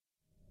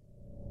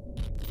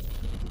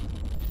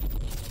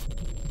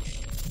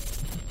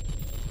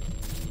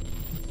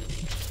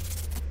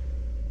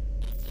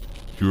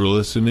You're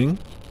listening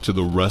to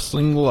The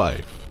Wrestling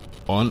Life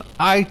on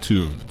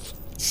iTunes,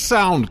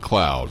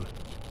 SoundCloud,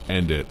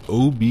 and at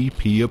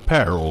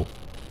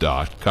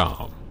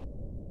obpapparel.com.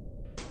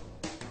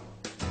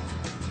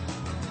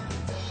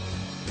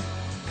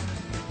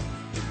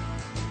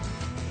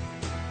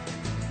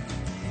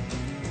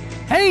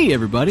 Hey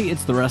everybody,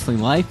 it's The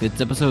Wrestling Life.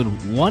 It's episode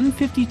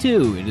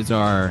 152. It is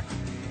our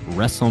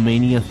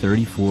WrestleMania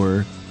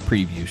 34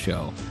 preview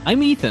show.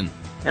 I'm Ethan.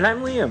 And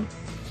I'm Liam.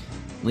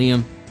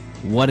 Liam,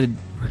 what a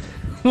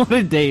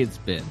day it's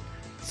been.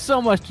 So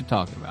much to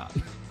talk about.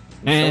 So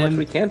much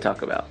we can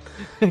talk about.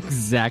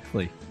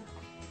 Exactly.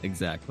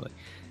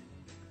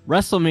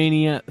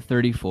 WrestleMania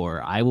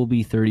 34. I will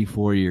be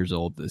 34 years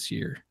old this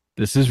year.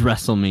 This is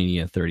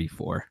WrestleMania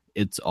 34.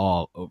 It's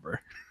all over.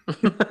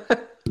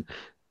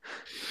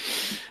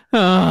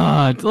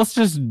 Let's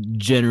just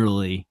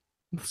generally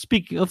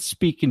speak. Let's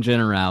speak in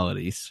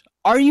generalities.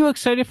 Are you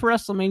excited for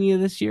WrestleMania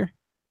this year?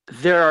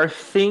 There are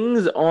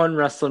things on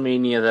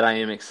WrestleMania that I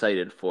am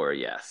excited for,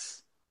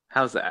 yes.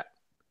 How's that?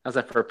 How's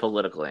that for a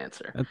political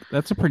answer?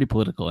 That's a pretty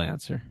political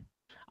answer.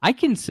 I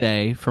can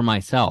say for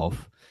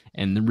myself,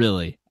 and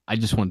really, I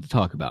just wanted to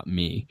talk about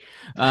me.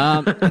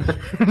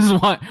 This is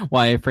why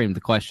I framed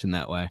the question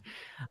that way.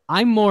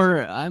 I'm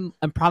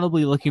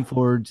probably looking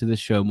forward to this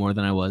show more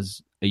than I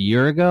was a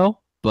year ago,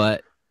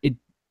 but it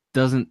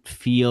doesn't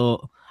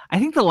feel... I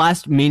think the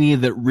last Mania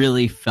that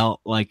really felt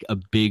like a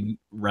big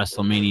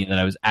WrestleMania that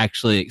I was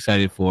actually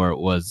excited for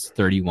was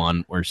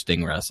 31, where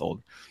Sting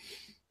wrestled.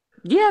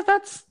 Yeah,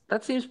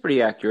 that seems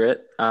pretty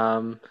accurate.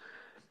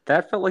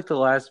 That felt like the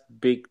last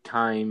big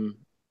time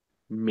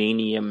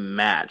Mania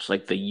match,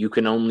 like you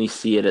can only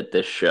see it at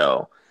this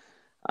show.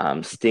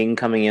 Sting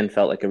coming in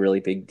felt like a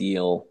really big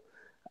deal.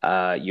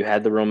 You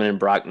had the Roman and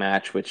Brock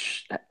match,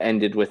 which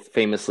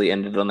famously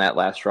ended on that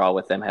last Raw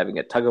with them having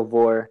a tug of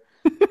war.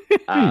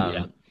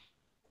 Yeah.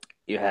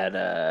 You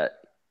had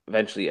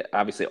eventually,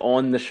 obviously,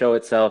 on the show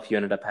itself, you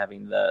ended up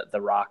having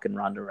the Rock and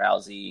Ronda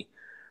Rousey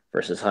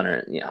versus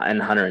Hunter,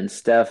 and Hunter and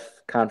Steph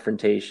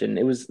confrontation.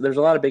 There's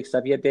a lot of big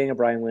stuff. You had Daniel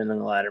Bryan win in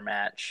the ladder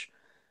match.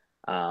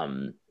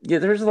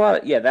 There's a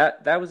lot.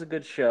 That was a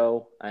good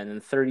show. And then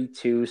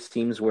 32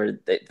 seems where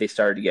they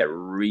started to get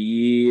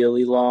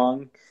really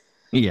long.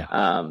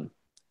 Yeah.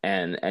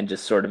 And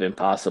just sort of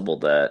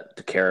impossible to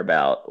care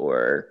about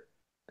or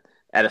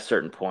at a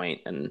certain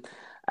point. And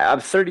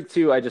I'm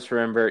 32. I just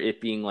remember it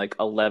being like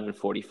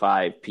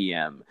 11:45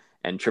 p.m.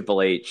 and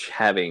Triple H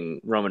having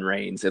Roman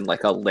Reigns in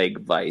like a leg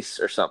vice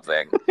or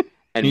something,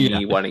 and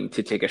me wanting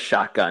to take a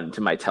shotgun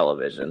to my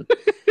television.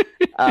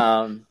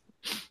 And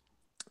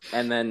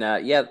then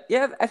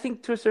I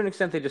think to a certain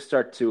extent they just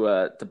start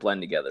to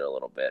blend together a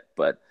little bit.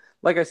 But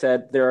like I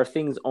said, there are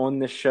things on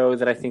this show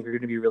that I think are going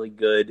to be really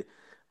good.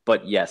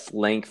 But yes,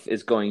 length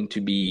is going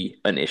to be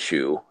an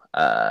issue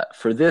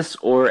for this,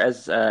 or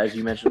as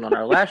you mentioned on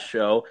our last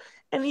show.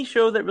 Any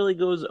show that really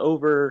goes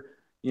over,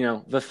 the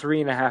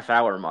 3.5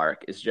 hour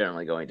mark is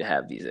generally going to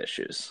have these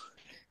issues.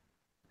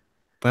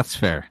 That's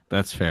fair.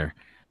 Let's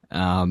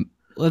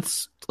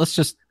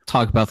just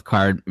talk about the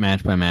card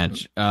match by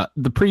match.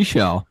 The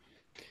pre-show,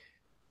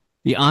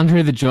 the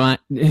Andre the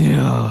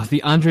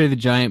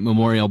Giant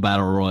Memorial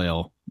Battle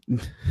Royal.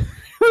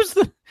 Who's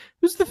the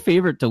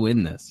favorite to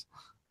win this?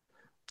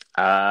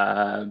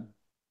 Lonnie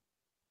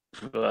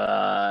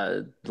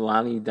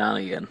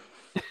Donegan.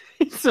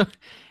 So,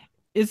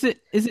 is it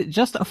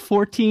just a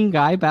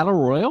 14-guy battle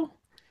royal?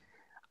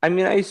 I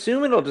mean, I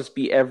assume it'll just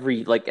be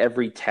every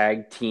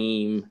tag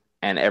team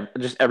and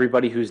just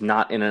everybody who's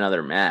not in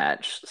another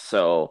match.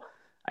 So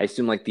I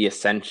assume like the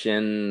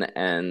Ascension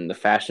and the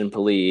Fashion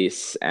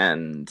Police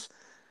and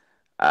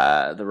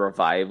the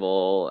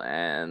Revival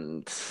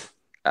and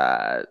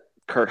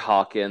Kurt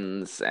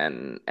Hawkins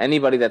and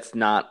anybody that's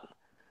not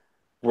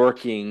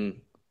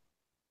working.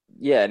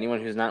 Yeah,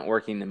 anyone who's not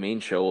working the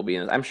main show will be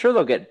in it. I'm sure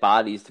they'll get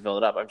bodies to fill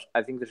it up.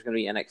 I think there's going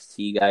to be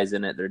NXT guys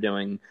in it. I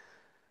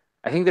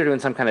think they're doing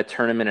some kind of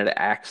tournament at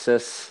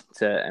Axis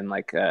at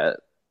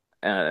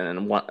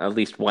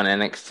least one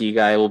NXT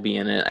guy will be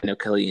in it. I know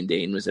Killian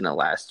Dane was in it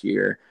last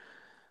year.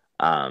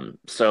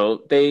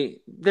 So I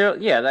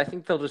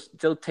think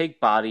they'll take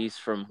bodies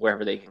from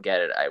wherever they can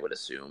get it, I would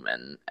assume,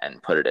 and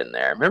put it in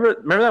there.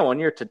 Remember that one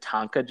year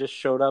Tatanka just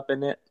showed up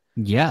in it?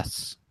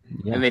 Yes.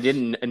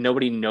 And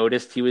nobody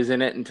noticed he was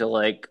in it until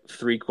like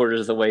 3/4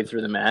 of the way through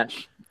the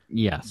match.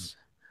 Yes.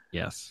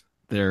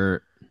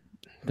 They're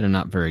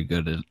not very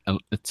good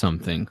at some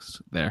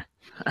things there.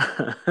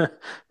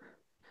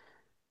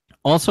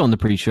 Also on the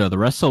pre-show, the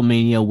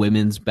WrestleMania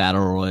Women's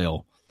Battle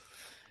Royal.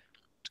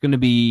 It's going to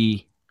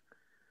be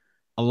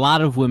a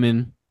lot of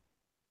women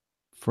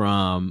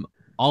from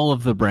all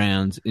of the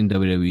brands in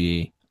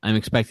WWE. I'm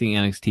expecting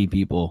NXT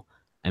people.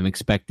 I'm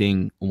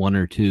expecting one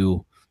or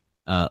two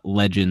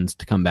legends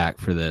to come back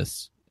for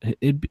this.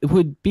 It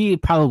would be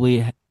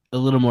probably a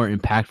little more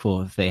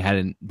impactful if they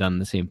hadn't done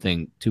the same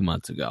thing 2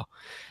 months ago.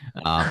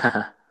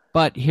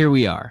 But here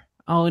we are.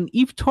 Oh, and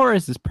Eve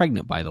Torres is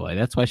pregnant, by the way.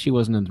 That's why she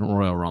wasn't in the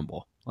Royal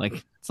Rumble.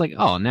 Like, it's like,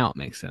 oh, now it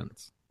makes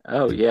sense.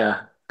 Oh,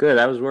 yeah. Good.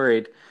 I was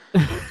worried.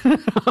 We're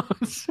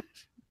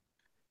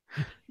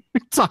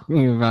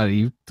talking about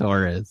Eve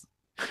Torres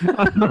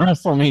on the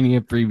WrestleMania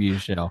preview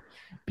show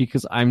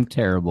because I'm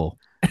terrible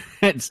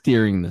at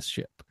steering this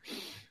ship.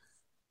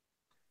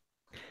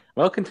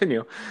 Well,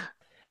 continue.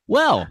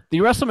 Well, the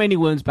WrestleMania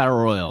Women's Battle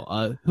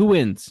Royal. Who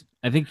wins?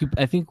 I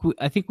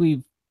think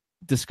we've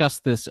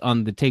discussed this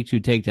on the Take Two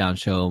Takedown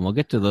show, and we'll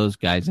get to those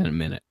guys in a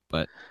minute.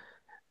 But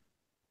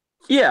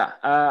Yeah,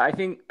 I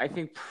think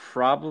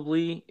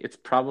it's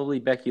probably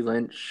Becky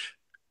Lynch.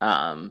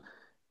 Um,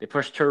 they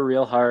pushed her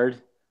real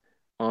hard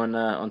on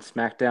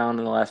SmackDown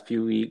in the last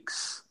few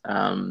weeks.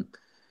 I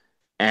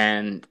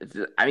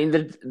mean,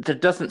 there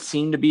doesn't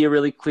seem to be a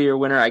really clear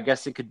winner. I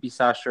guess it could be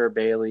Sasha or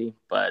Bailey,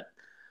 but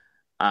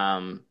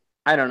I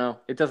don't know.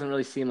 It doesn't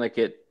really seem like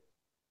it.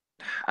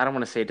 I don't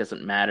want to say it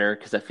doesn't matter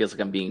because that feels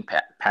like I'm being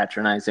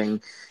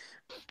patronizing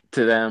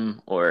to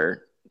them,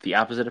 or the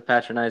opposite of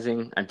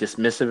patronizing. I'm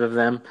dismissive of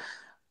them.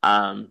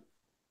 Um,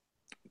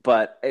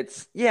 but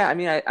it's yeah. I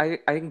mean, I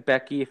think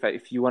Becky.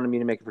 If you wanted me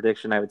to make a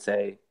prediction, I would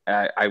say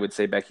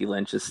Becky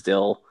Lynch is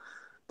still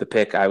the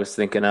pick I was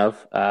thinking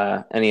of.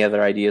 Any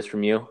other ideas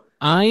from you?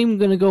 I'm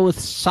gonna go with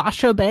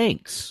Sasha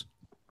Banks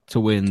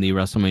to win the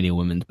WrestleMania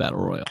Women's Battle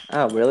Royal.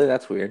 Oh, really?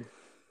 That's weird.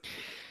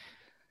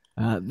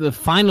 The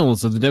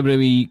finals of the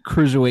WWE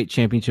Cruiserweight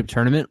Championship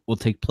Tournament will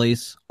take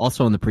place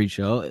also on the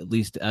pre-show, at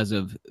least as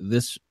of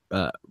this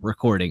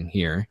recording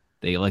here.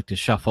 They like to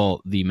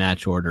shuffle the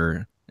match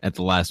order at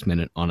the last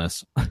minute on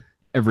us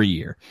every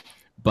year.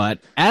 But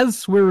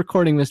as we're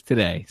recording this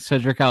today,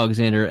 Cedric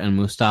Alexander and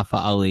Mustafa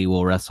Ali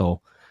will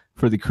wrestle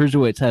for the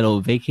Cruiserweight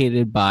title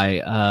vacated by,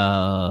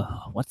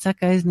 what's that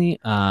guy's name?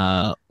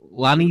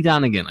 Lonnie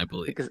Donegan, I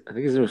believe. I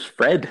think his name was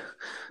Fred.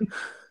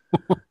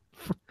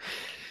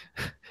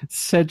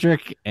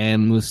 Cedric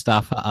and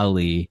Mustafa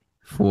Ali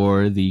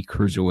for the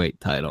Cruiserweight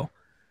title.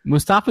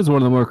 Mustafa is one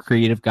of the more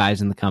creative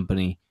guys in the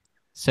company.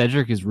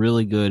 Cedric is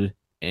really good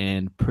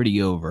and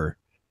pretty over,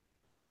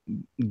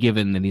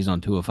 given that he's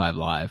on 205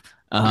 Live.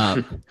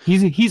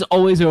 He's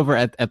always over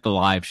at the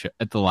live show,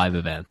 at the live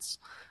events.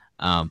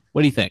 What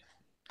do you think?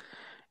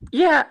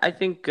 Yeah, I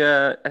think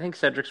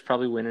Cedric's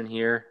probably winning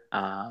here.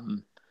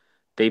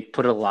 They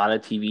put a lot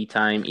of TV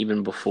time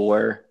even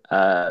before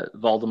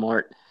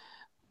Voldemort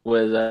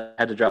was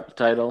had to drop the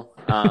title.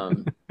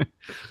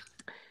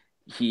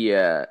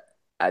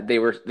 They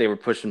were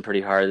pushing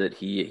pretty hard that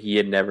he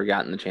had never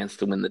gotten the chance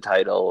to win the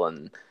title,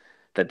 and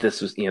that this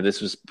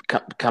was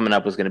coming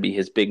up was going to be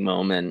his big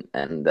moment.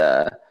 And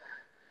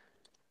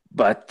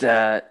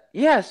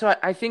yeah, so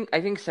I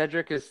think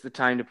Cedric is the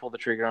time to pull the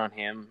trigger on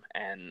him,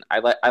 and I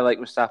like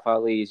Mustafa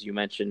Ali, as you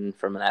mentioned,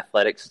 from an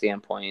athletic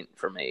standpoint,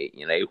 from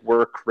a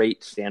work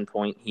rate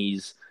standpoint.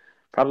 He's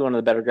probably one of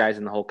the better guys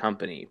in the whole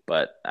company,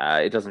 but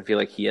it doesn't feel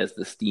like he has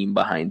the steam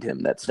behind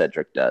him that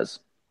Cedric does.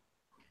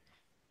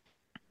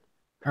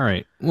 All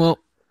right. Well,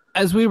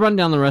 as we run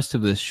down the rest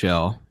of this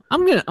show,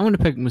 I'm gonna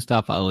pick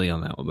Mustafa Ali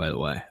on that one. By the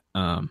way,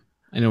 I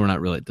know we're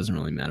not really. It doesn't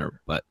really matter,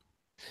 but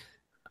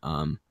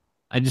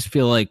I just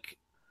feel like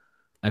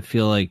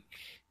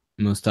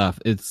Mustafa.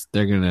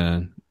 They're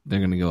gonna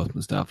go with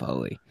Mustafa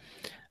Ali.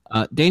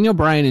 Daniel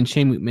Bryan and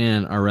Shane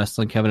McMahon are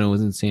wrestling Kevin Owens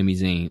and Sami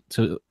Zayn.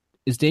 So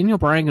is Daniel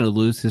Bryan going to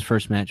lose his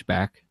first match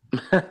back?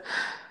 I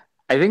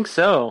think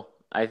so.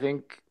 I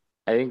think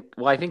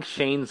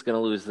Shane's going to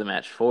lose the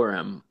match for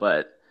him,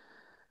 but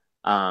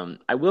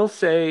I will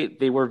say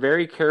they were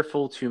very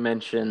careful to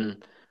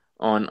mention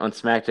on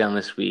SmackDown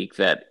this week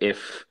that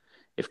if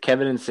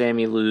Kevin and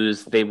Sami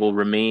lose, they will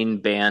remain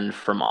banned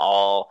from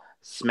all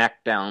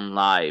SmackDown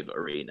Live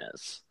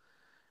arenas.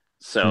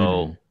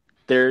 So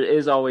there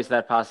is always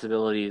that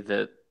possibility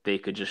that they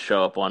could just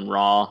show up on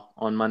Raw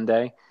on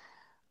Monday.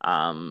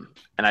 And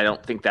I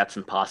don't think that's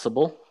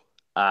impossible.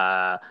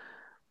 But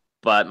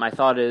my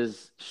thought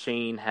is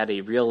Shane had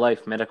a real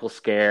life medical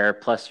scare,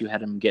 plus you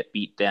had him get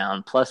beat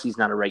down, plus he's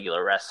not a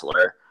regular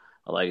wrestler.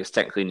 Well, I guess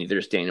technically neither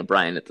is Daniel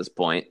Bryan at this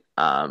point.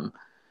 But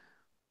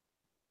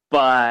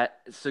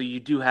so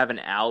you do have an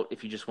out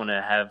if you just want to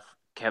have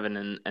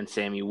Kevin and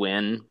Sami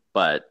win.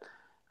 But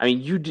I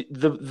mean,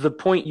 the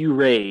point you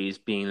raise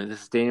being that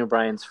this is Daniel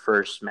Bryan's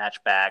first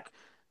match back.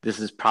 This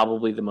is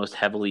probably the most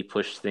heavily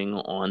pushed thing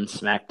on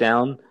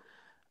SmackDown.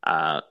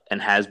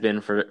 And has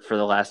been for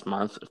the last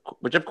month,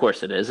 which of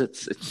course it is.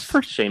 It's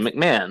for Shane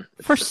McMahon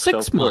for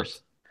 6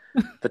 months.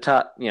 The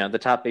top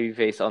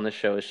babyface on the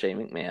show is Shane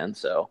McMahon,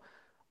 so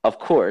of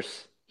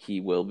course he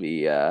will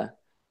be.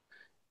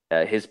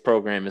 His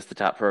program is the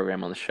top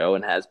program on the show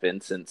and has been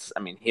since.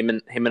 I mean, him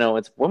and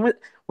Owens. When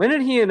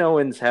did he and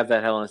Owens have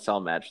that Hell in a Cell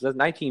match? Was that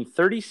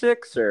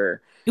 1936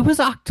 or? It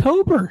was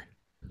October.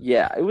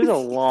 Yeah, it was a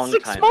long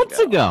time 6 months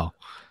ago.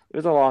 It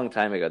was a long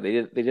time ago.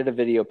 They did a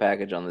video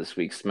package on this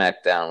week's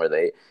SmackDown where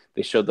they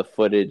showed the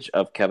footage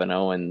of Kevin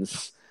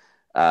Owens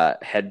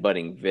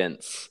headbutting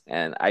Vince,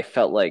 and I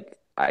felt like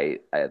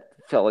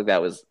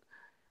that was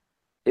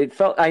it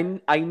felt I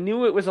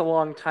knew it was a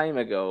long time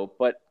ago,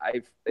 but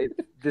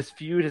this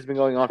feud has been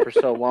going on for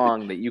so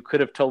long that you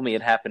could have told me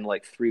it happened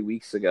like 3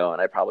 weeks ago,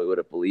 and I probably would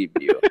have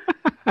believed you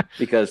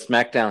because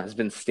SmackDown has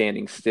been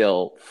standing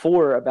still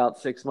for about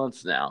 6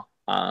 months now.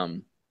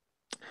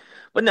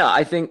 But no,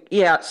 I think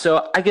yeah.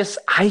 So I guess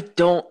I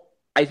don't.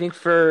 I think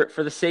for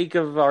the sake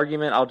of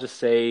argument, I'll just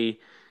say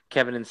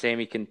Kevin and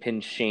Sammy can pin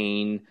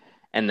Shane,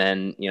 and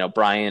then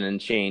Brian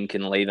and Shane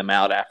can lay them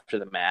out after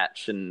the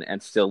match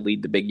and still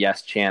lead the big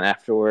yes chant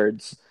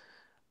afterwards.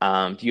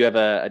 Do you have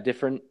a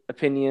different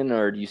opinion,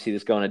 or do you see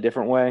this going a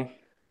different way?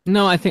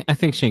 No, I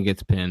think Shane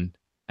gets pinned.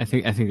 I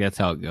think that's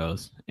how it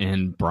goes.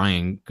 And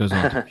Brian goes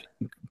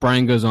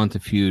on to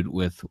feud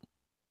with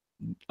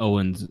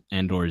Owens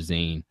and or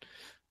Zayn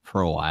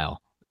for a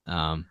while.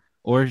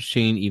 Or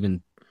Shane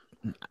even,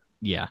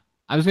 yeah.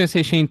 I was gonna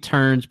say Shane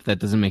turns, but that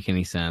doesn't make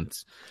any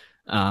sense.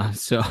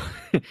 So,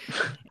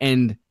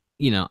 and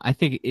I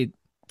think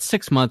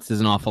 6 months is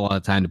an awful lot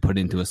of time to put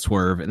into a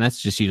swerve, and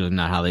that's just usually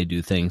not how they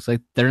do things.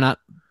 Like they're not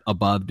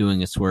above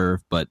doing a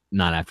swerve, but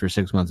not after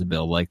 6 months of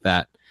build like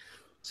that.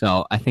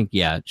 So I think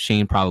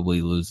Shane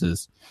probably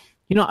loses.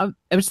 I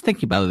was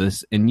thinking about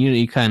this, and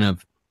you kind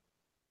of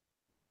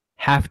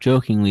half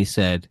jokingly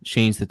said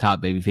Shane's the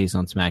top babyface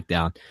on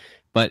SmackDown,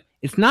 but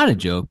it's not a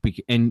joke.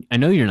 And I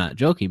know you're not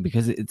joking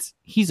because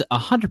he's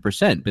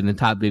 100% been the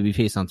top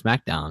babyface on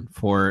SmackDown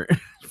for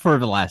for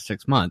the last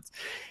 6 months.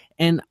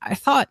 And I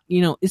thought,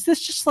 is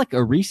this just like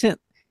a recent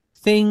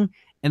thing?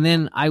 And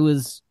then I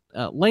was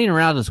laying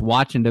around just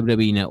watching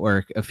WWE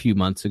Network a few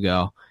months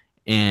ago,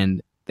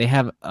 and they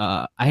have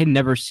I had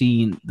never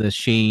seen the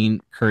Shane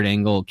Kurt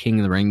Angle King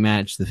of the Ring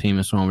match, the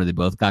famous one where they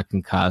both got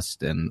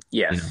concussed, and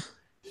Yes.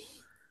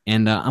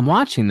 and I'm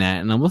watching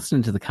that, and I'm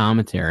listening to the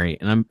commentary,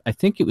 and I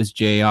think it was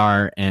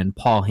JR and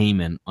Paul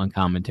Heyman on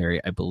commentary,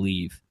 I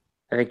believe.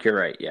 I think you're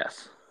right.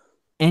 Yes.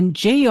 And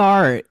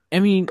JR, I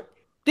mean,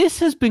 this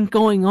has been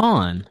going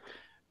on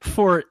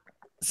for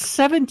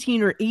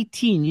 17 or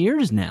 18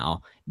 years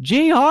now.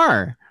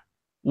 JR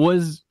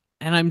was,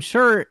 and I'm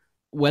sure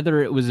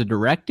whether it was a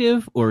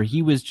directive or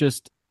he was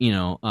just,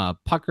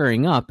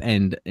 puckering up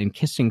and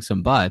kissing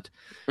some butt,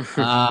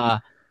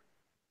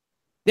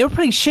 they were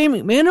putting Shane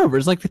McMahon over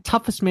as like the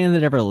toughest man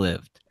that ever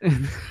lived.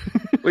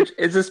 Which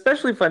is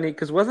especially funny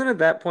because wasn't at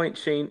that point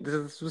Shane?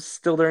 This was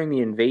still during the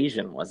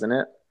invasion, wasn't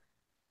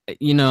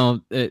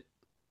it?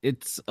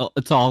 It's all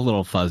a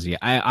little fuzzy.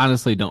 I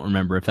honestly don't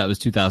remember if that was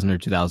 2000 or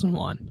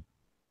 2001.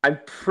 I'm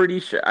pretty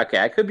sure. Okay,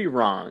 I could be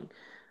wrong,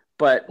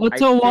 but Well, I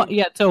think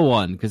it's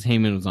 01 because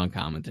Heyman was on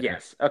commentary.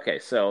 yes. Okay,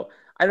 so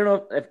I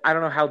don't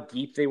know how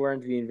deep they were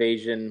into the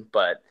invasion,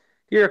 but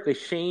theoretically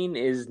Shane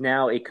is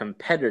now a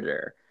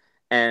competitor,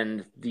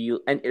 and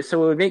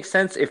so it would make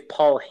sense if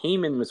Paul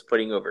Heyman was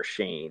putting over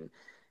Shane,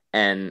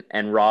 and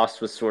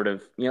Ross was sort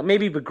of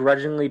maybe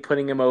begrudgingly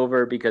putting him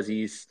over because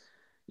he's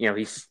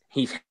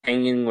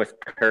hanging with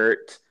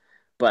Kurt,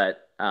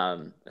 but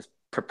as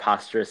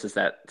preposterous as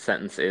that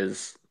sentence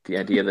is, the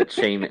idea that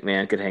Shane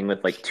McMahon could hang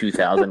with like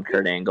 2000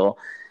 Kurt Angle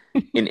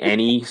in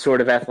any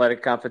sort of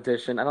athletic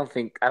competition. I don't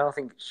think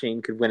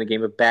Shane could win a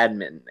game of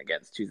badminton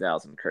against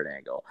 2000 Kurt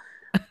Angle.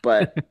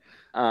 But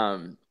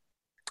um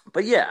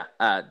but yeah,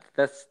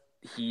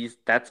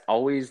 that's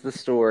always the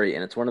story,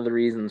 and it's one of the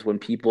reasons when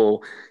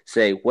people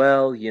say,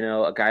 well,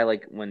 a guy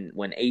like when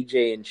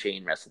AJ and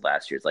Shane wrestled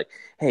last year, it's like,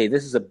 hey,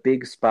 this is a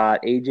big spot.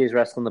 AJ's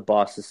wrestling the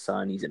boss's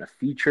son. He's in a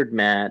featured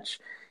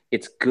match.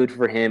 It's good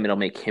for him. It'll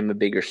make him a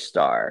bigger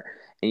star.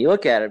 And you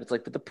look at it, it's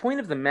like, but the point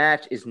of the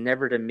match is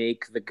never to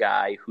make the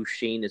guy who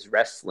Shane is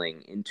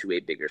wrestling into a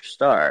bigger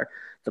star.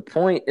 The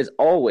point is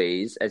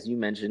always, as you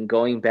mentioned,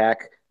 going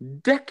back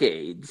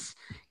decades,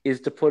 is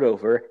to put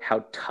over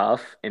how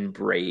tough and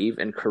brave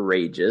and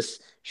courageous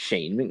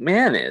Shane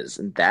McMahon is.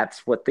 And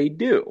that's what they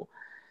do.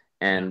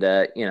 And,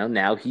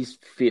 now he's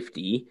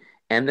 50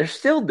 and they're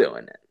still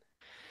doing it.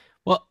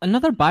 Well,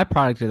 another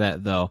byproduct of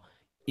that, though,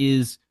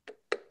 is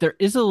there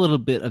is a little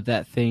bit of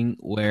that thing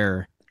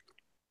where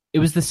it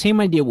was the same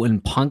idea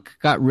when Punk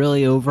got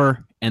really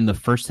over and the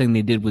first thing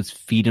they did was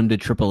feed him to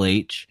Triple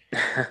H.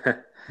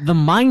 The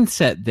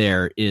mindset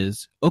there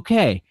is,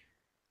 okay,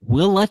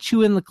 we'll let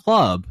you in the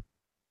club,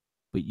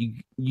 but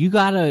you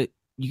gotta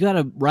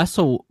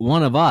wrestle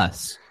one of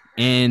us,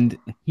 and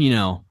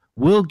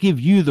we'll give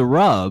you the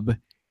rub,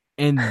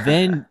 and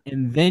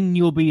then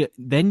you'll be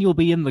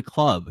in the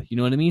club. You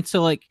know what I mean?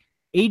 So like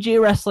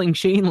AJ wrestling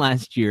Shane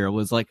last year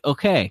was like,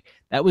 okay,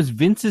 that was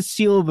Vince's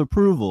seal of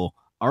approval.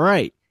 All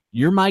right,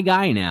 you're my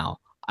guy now.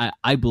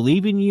 I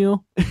believe in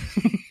you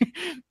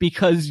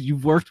because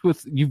you've worked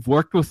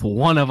with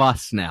one of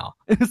us now.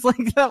 It's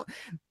like that.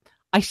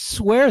 I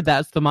swear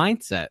that's the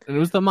mindset. And it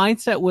was the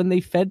mindset when they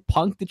fed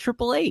Punk to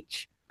Triple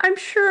H. I'm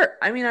sure.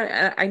 I mean,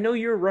 I know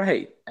you're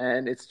right,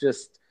 and it's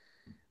just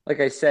like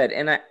I said,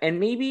 and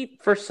maybe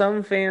for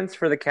some fans,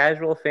 for the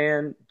casual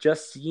fan,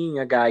 just seeing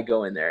a guy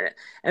go in there,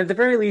 and at the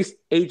very least,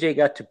 AJ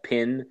got to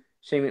pin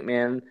Shane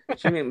McMahon.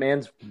 Shane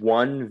McMahon's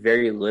won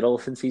very little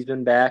since he's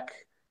been back.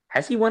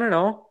 Has he won at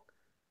all?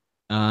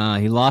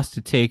 He lost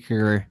to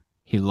Taker.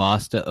 He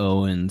lost to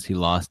Owens. He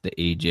lost to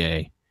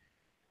AJ.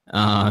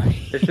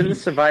 There's been the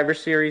Survivor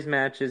Series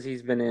matches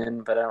he's been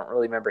in, but I don't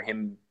really remember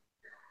him.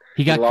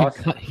 He He got lost,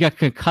 he got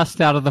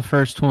concussed out of the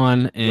first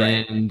one,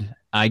 right? and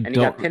And he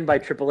got pinned by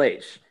Triple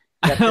H.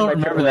 He I got pinned don't by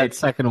remember Triple that H.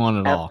 second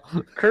one at all.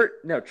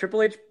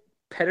 Triple H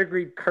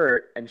pedigreed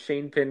Kurt and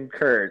Shane pinned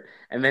Kurt,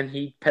 and then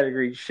he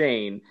pedigreed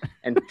Shane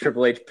and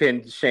Triple H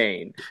pinned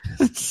Shane.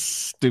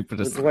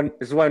 Stupidest.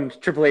 This one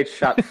Triple H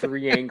shot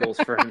 3 angles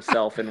for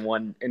himself in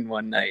one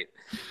night.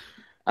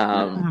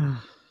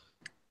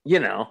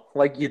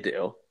 Like you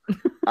do.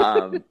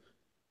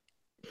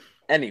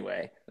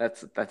 Anyway,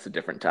 that's a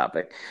different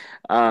topic.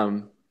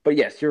 But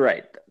yes, you're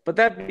right. But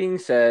that being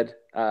said,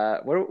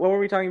 what were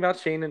we talking about?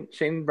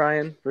 Shane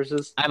Bryan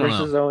versus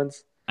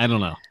Owens. I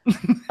don't know.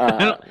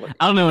 I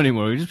don't know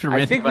anymore. We just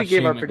I think we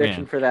gave our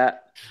prediction for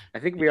that. I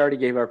think we already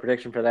gave our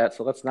prediction for that.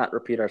 So let's not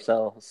repeat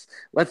ourselves.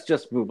 Let's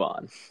just move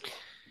on.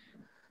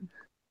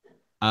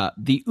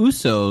 The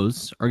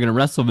Usos are going to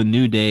wrestle the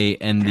New Day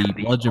and the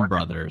Bludgeon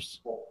Brothers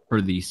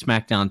for the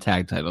SmackDown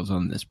tag titles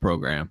on this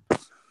program.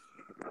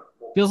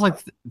 Feels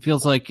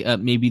like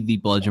maybe the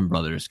Bludgeon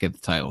Brothers get the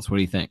titles. What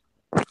do you think?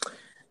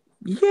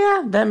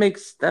 Yeah, that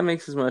makes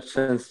as much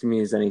sense to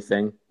me as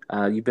anything.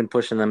 You've been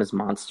pushing them as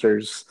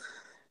monsters.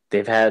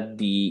 They've had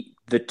the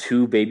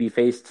two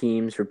babyface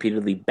teams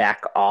repeatedly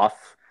back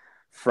off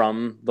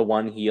from the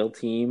one heel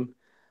team.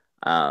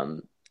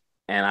 And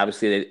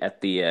obviously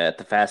at the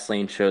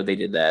Fastlane show they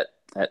did that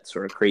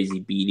sort of crazy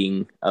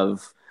beating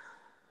of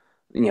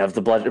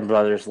the Bludgeon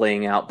Brothers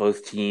laying out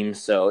both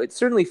teams. So it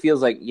certainly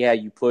feels like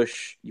you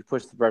push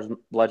the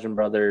Bludgeon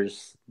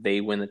Brothers,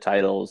 they win the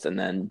titles, and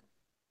then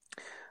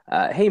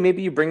hey,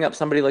 maybe you bring up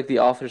somebody like the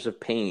Authors of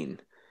Pain,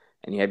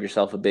 and you have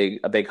yourself a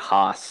big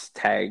Haas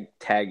tag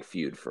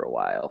feud for a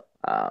while,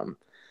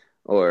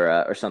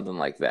 or something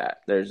like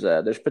that.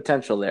 There's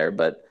potential there,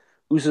 but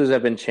Usos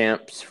have been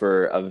champs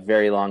for a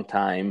very long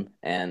time,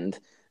 and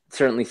it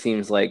certainly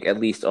seems like, at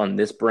least on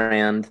this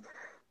brand,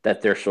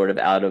 that they're sort of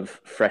out of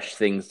fresh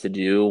things to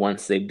do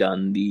once they've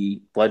done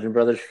the Bludgeon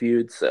Brothers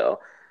feud. So,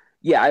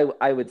 yeah,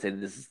 I would say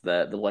this is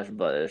the Bludgeon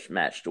Brothers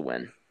match to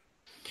win.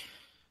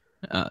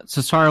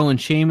 Cesaro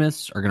and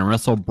Sheamus are going to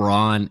wrestle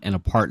Braun and a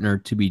partner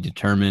to be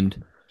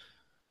determined.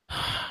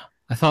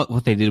 I thought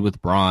what they did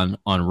with Braun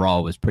on Raw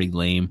was pretty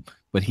lame,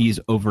 but he's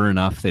over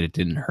enough that it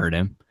didn't hurt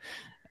him.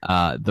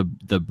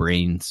 The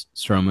brains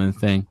Strowman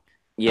thing,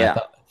 yeah,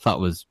 I thought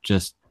was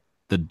just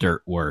the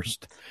dirt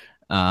worst.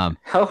 How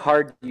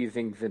hard do you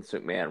think Vince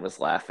McMahon was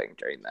laughing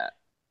during that?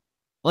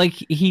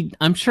 Like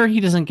I'm sure he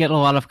doesn't get a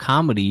lot of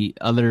comedy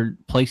other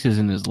places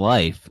in his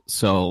life,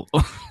 so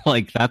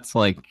like that's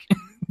like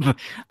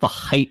the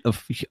height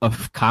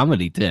of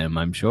comedy to him,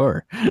 I'm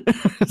sure.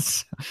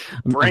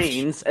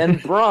 Brains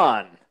and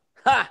brawn.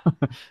 Ha!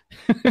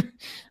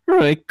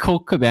 Right,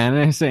 Colt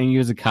Cabana saying he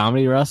was a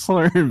comedy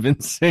wrestler, and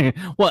Vince saying,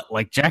 "What,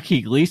 like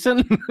Jackie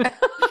Gleason?"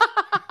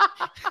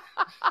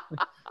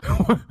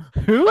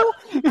 Who?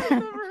 I've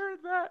never heard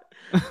that.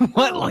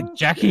 What, like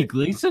Jackie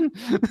Gleason?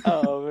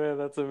 Oh man,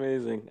 that's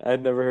amazing.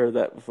 I'd never heard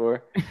that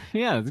before.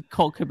 Yeah,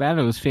 Colt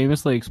Cabana was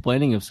famously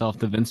explaining himself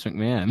to Vince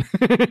McMahon.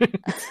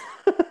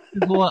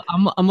 Well,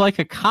 I'm like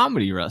a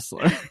comedy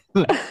wrestler.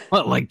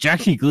 What, like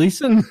Jackie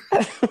Gleason?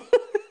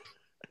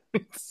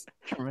 It's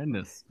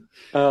tremendous.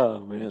 Oh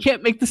man, you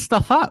can't make this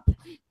stuff up.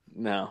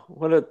 No,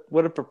 what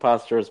a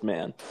preposterous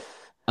man.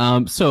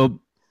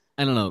 So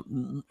I don't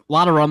know. A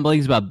lot of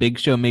rumblings about Big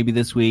Show maybe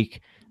this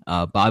week.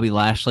 Bobby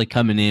Lashley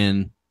coming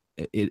in.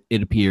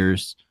 It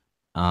appears.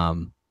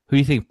 Who do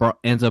you think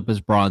ends up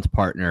as Braun's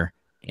partner?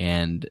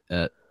 And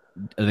are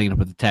they going to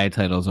put the tag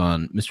titles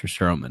on Mr.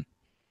 Strowman?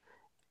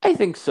 I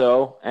think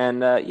so.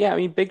 And I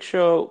mean, Big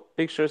Show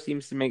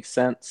seems to make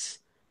sense.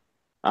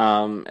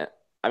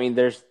 I mean,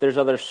 there's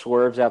other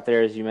swerves out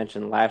there, as you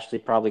mentioned. Lashley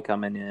probably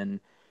coming in.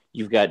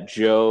 You've got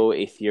Joe,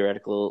 a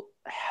theoretical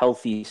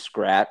healthy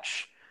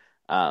scratch,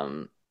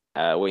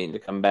 waiting to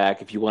come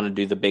back. If you want to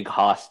do the big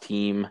Haas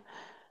team,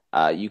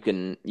 you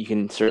can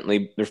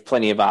certainly. There's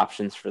plenty of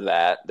options for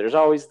that. There's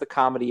always the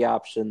comedy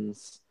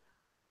options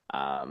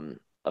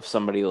of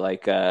somebody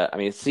like. I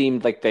mean, it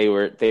seemed like they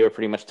were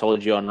pretty much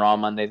told you on Raw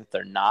Monday that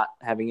they're not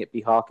having it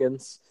be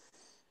Hawkins.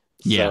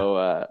 Yeah.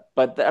 So,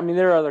 but I mean,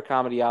 there are other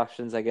comedy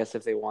options, I guess,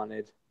 if they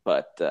wanted.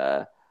 But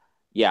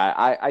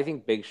I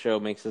think Big Show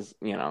makes us,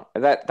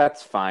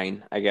 that's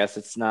fine. I guess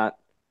it's not,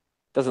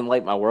 doesn't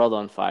light my world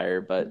on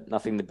fire, but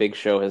nothing the Big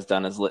Show has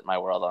done has lit my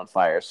world on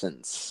fire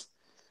since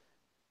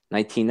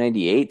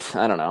 1998.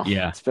 I don't know.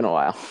 Yeah, it's been a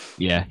while.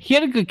 Yeah, he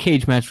had a good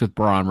cage match with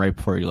Braun right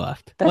before he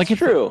left. That's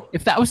true.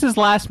 If that was his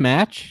last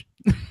match,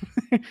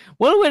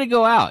 what a way to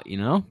go out,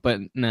 But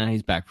nah,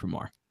 he's back for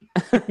more.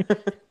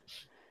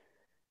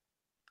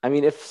 I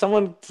mean, if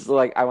someone's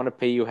like, I want to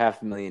pay you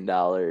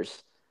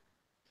 $500,000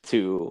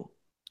 to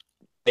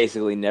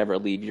basically never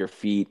leave your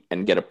feet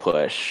and get a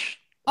push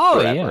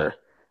forever.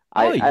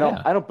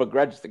 Yeah. I don't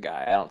begrudge the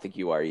guy. I don't think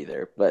you are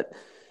either. But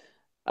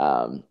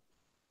not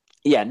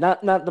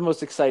the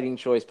most exciting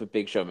choice, but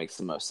Big Show makes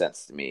the most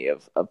sense to me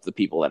of the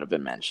people that have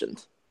been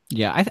mentioned.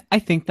 Yeah, I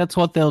think that's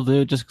what they'll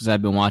do just because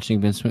I've been watching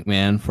Vince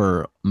McMahon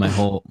for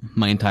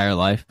my entire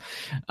life.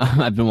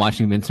 I've been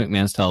watching Vince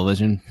McMahon's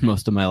television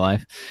most of my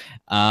life.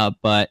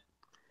 But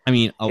I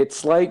mean,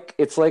 It's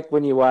like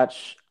when you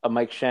watch a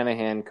Mike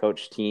Shanahan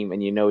coach team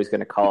and you know he's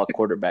going to call a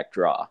quarterback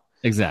draw.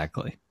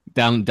 exactly.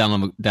 Down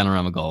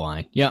around the goal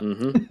line. Yep.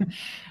 Hmm.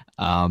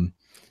 Um,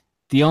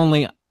 the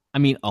only, I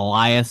mean,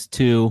 Elias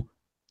too.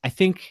 I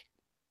think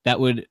that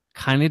would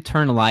kind of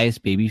turn Elias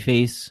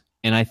babyface,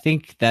 and I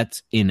think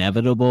that's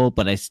inevitable.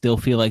 But I still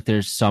feel like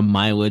there's some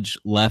mileage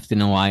left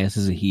in Elias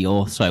as a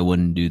heel, so I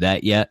wouldn't do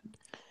that yet.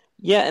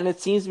 Yeah, and it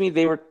seems to me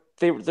the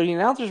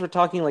announcers were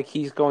talking like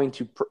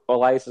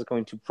Elias is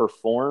going to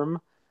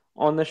perform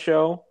on the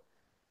show.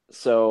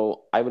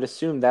 So I would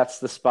assume that's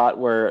the spot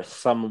where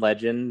some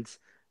legends,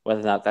 whether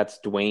or not that's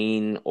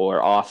Dwayne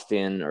or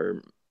Austin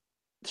or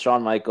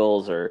Shawn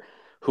Michaels or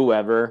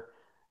whoever,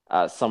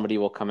 somebody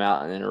will come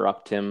out and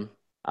interrupt him.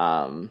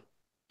 Um,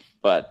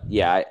 but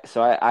yeah,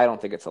 I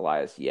don't think it's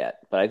Elias yet.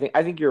 But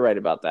I think you're right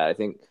about that. I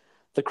think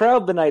the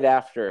crowd the night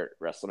after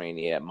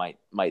WrestleMania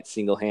might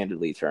single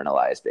handedly turn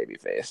Elias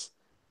babyface.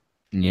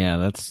 Yeah,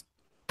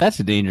 that's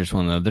a dangerous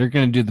one though. They're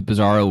going to do the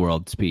Bizarro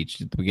World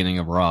speech at the beginning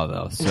of Raw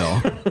though,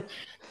 so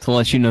to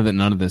let you know that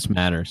none of this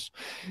matters.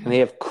 And they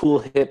have cool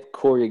hip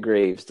Corey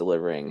Graves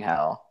delivering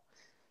how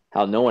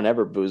no one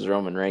ever boos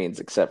Roman Reigns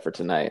except for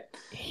tonight.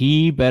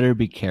 He better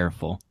be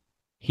careful.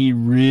 He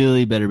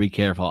really better be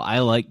careful. I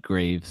like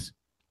Graves.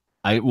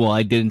 I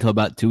did until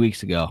about 2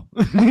 weeks ago,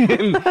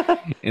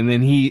 and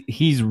then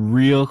he's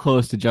real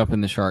close to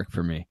jumping the shark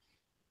for me.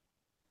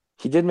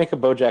 He did make a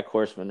BoJack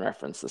Horseman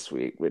reference this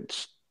week,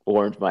 which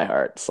warmed my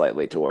heart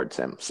slightly towards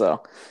him.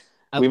 So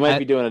we might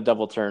be doing a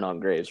double turn on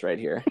Graves right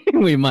here.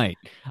 We might.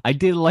 I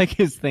did like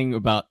his thing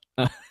about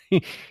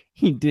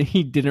he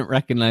didn't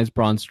recognize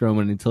Braun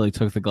Strowman until he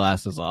took the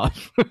glasses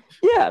off.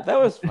 Yeah,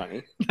 that was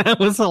funny. That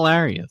was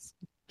hilarious.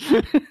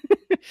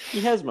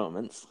 He has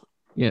moments.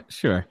 Yeah,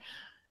 sure.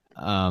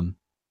 The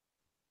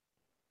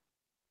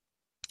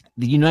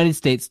United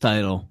States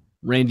title,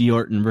 Randy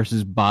Orton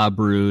versus Bob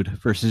Roode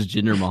versus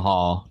Jinder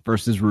Mahal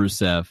versus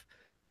Rusev.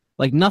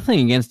 Like, nothing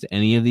against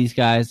any of these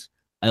guys.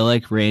 I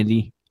like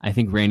Randy. I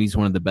think Randy's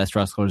one of the best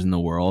wrestlers in the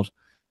world.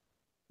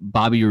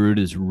 Bobby Roode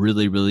is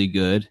really, really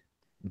good.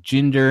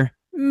 Jinder,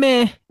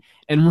 meh.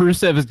 And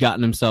Rusev has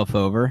gotten himself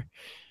over.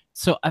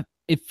 So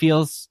it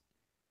feels,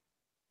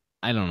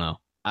 I don't know.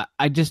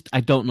 I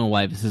don't know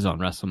why this is on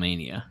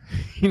WrestleMania.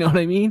 You know what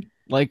I mean?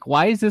 Like,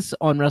 why is this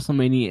on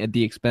WrestleMania at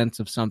the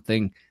expense of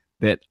something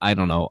that, I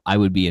don't know, I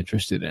would be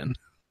interested in?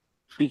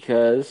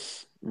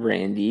 Because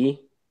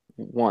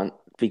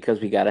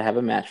because we got to have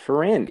a match for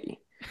Randy.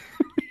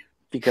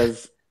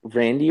 Because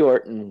Randy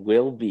Orton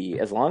will be,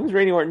 as long as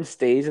Randy Orton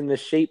stays in the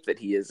shape that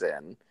he is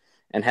in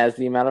and has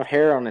the amount of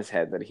hair on his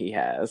head that he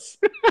has,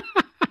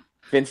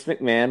 Vince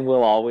McMahon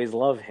will always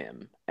love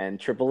him and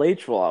Triple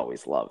H will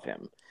always love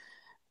him.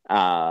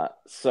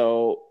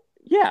 So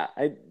yeah,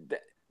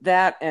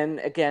 that, and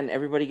again,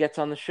 everybody gets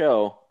on the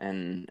show,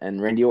 and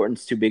Randy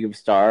Orton's too big of a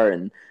star,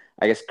 and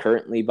I guess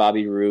currently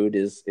Bobby Roode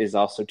is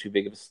also too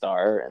big of a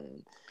star,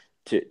 and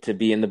to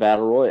be in the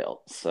Battle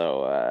Royal.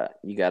 So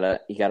you gotta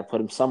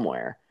put him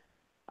somewhere.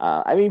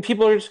 I mean,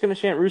 people are just gonna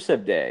chant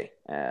Rusev Day,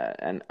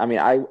 and I mean,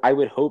 I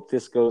would hope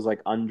this goes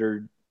like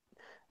under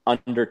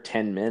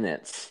 10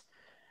 minutes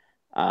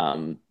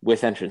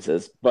with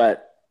entrances,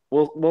 but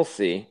we'll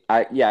see.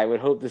 I would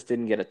hope this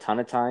didn't get a ton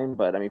of time,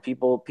 but I mean,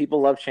 people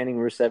love chanting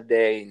Rusev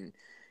Day, and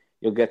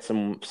you'll get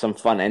some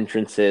fun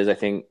entrances. I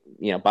think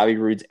Bobby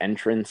Roode's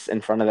entrance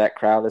in front of that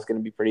crowd is going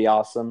to be pretty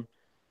awesome.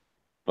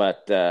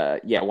 But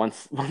yeah,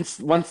 once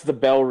the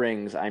bell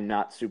rings, I'm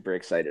not super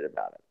excited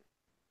about it.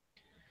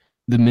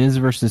 The Miz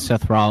versus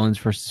Seth Rollins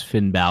versus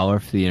Finn Balor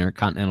for the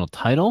Intercontinental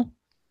title.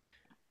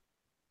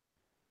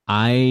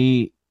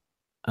 I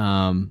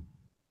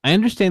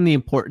understand the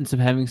importance of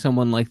having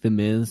someone like The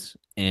Miz,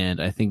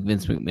 and I think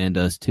Vince McMahon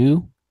does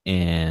too.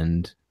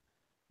 And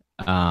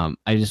I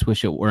just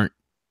wish it weren't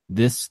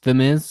The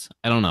Miz.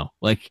 I don't know.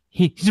 Like,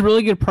 he's a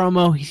really good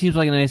promo. He seems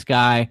like a nice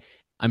guy.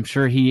 I'm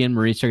sure he and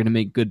Maurice are going to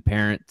make good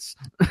parents.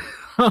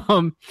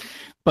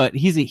 But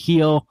he's a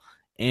heel,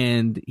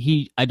 and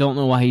I don't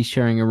know why he's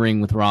sharing a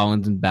ring with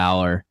Rollins and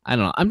Balor. I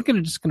don't know. I'm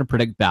just gonna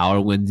predict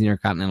Balor wins the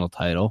Intercontinental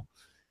title.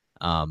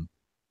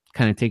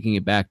 Kind of taking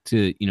it back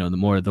to the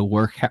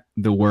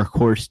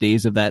workhorse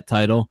days of that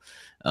title,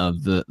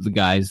 of the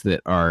guys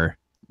that are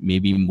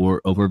maybe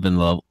more over than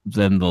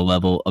the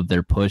level of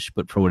their push,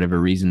 but for whatever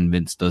reason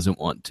Vince doesn't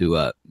want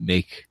to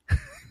make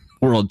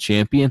world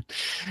champion.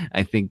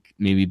 I think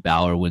maybe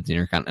Balor wins the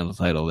Intercontinental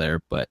title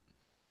there, but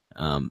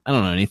I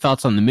don't know. Any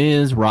thoughts on The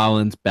Miz,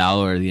 Rollins,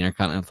 Balor, the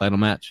Intercontinental title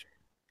match?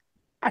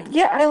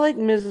 Yeah, I like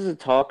Miz as a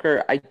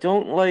talker. I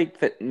don't like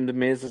that The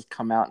Miz has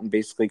come out and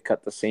basically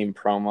cut the same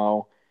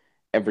promo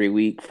every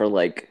week for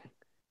like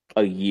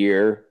a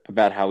year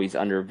about how he's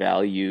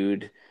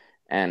undervalued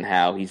and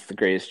how he's the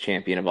greatest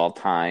champion of all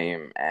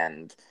time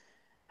and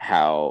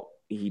how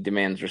he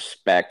demands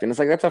respect. And it's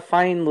like, that's a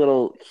fine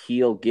little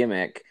heel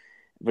gimmick,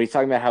 but he's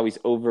talking about how he's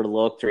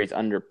overlooked or he's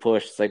under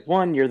pushed. It's like,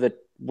 one, you're the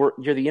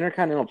you're the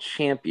Intercontinental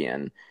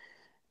Champion,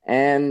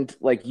 and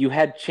like you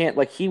had chance,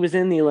 like he was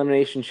in the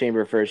Elimination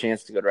Chamber for a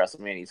chance to go to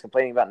WrestleMania. He's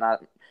complaining about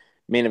not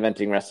main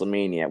eventing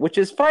WrestleMania, which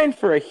is fine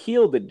for a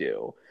heel to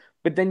do,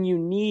 but then you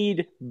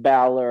need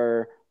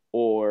Balor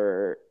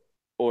or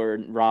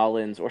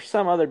Rollins or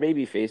some other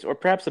babyface, or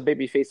perhaps a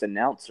babyface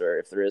announcer,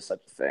 if there is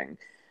such a thing,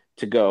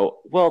 to go,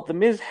 well, The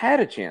Miz had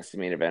a chance to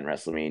main event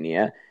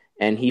WrestleMania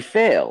and he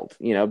failed,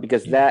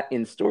 because that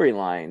in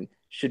storyline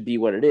should be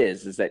what it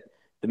is that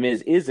The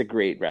Miz is a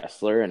great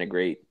wrestler and a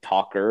great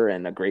talker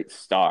and a great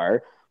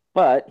star,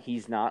 but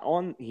he's not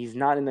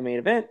in the main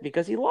event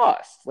because he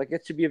lost. Like,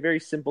 it should be a very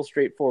simple,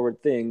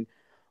 straightforward thing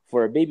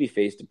for a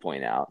babyface to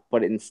point out,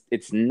 but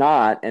it's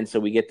not, and so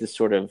we get this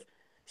sort of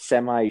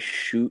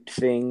semi-shoot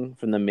thing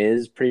from The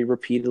Miz pretty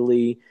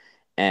repeatedly,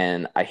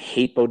 and I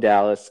hate Bo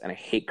Dallas, and I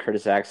hate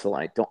Curtis Axel,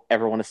 and I don't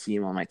ever want to see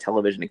him on my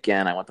television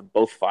again. I want them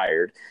both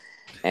fired,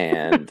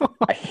 and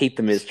I hate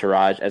The Miz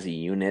Taraj as a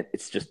unit.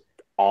 It's just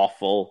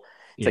awful.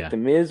 It's like The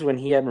Miz when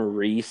he had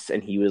Maurice,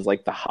 and he was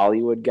like the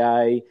Hollywood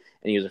guy,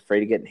 and he was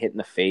afraid of getting hit in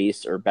the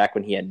face, or back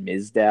when he had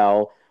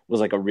Mizdow,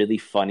 was like a really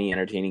funny,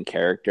 entertaining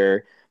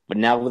character. But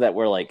now that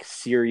we're like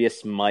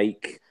serious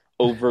Mike,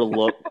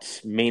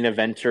 overlooked main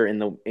eventer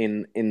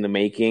in the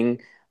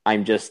making,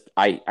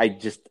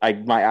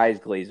 my eyes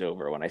glaze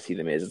over when I see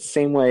The Miz. It's the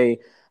same way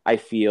I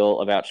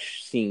feel about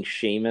seeing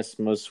Sheamus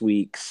most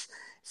weeks.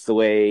 The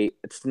way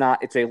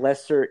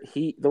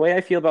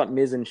I feel about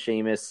Miz and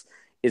Sheamus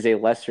is a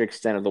lesser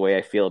extent of the way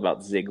I feel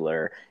about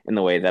Ziggler, in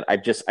the way that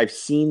I've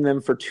seen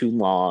them for too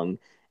long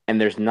and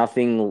there's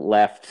nothing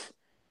left.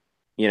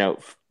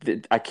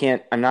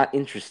 I'm not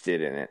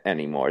interested in it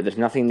anymore. There's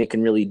nothing they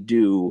can really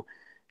do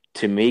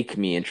to make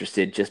me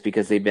interested just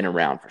because they've been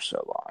around for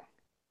so long.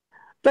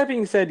 That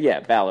being said, yeah,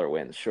 Balor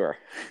wins, sure.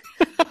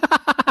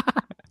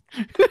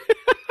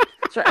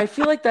 So I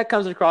feel like that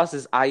comes across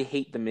as I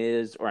hate The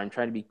Miz, or I'm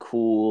trying to be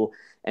cool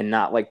and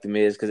not like The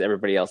Miz because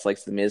everybody else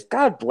likes The Miz.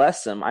 God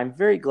bless him. I'm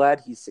very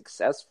glad he's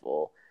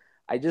successful.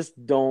 I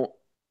just don't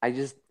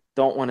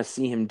want to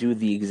see him do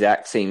the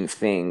exact same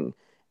thing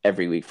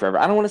every week forever.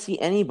 I don't want to see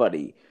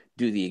anybody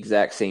do the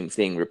exact same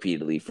thing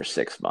repeatedly for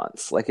 6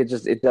 months. Like,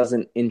 it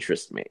doesn't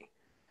interest me.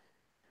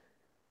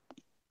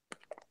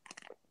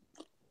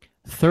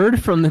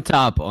 Third from the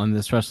top on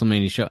this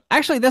WrestleMania show.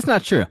 Actually, that's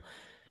not true.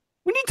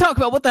 We need to talk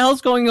about what the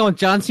hell's going on with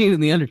John Cena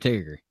and The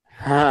Undertaker.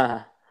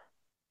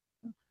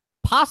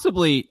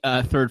 Possibly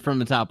third from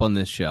the top on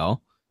this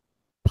show.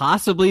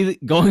 Possibly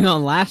going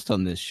on last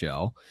on this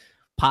show.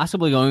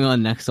 Possibly going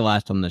on next to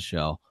last on this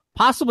show.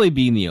 Possibly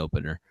being the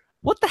opener.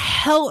 What the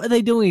hell are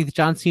they doing with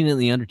John Cena and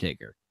The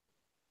Undertaker?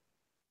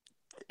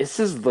 This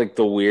is like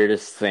the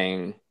weirdest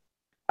thing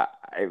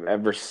I've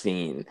ever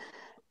seen.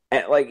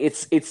 And like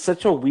it's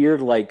such a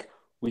weird, like,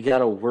 we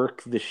gotta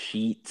work the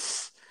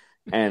sheets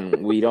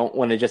and we don't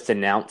want to just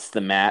announce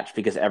the match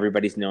because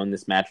everybody's known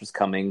this match was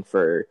coming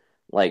for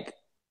like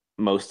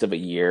most of a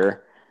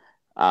year.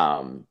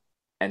 And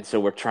so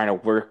we're trying to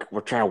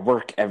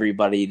work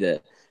everybody to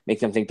make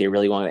them think they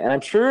really want it. And I'm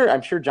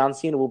sure John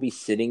Cena will be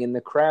sitting in the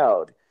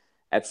crowd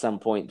at some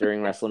point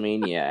during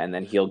WrestleMania, and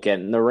then he'll get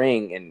in the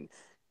ring and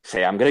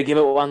say, I'm going to give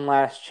it one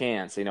last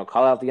chance.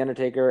 Call out The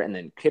Undertaker, and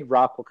then Kid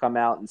Rock will come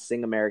out and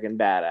sing American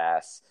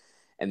Badass,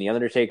 and The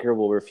Undertaker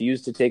will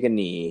refuse to take a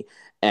knee,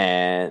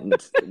 and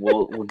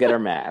we'll get our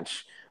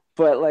match.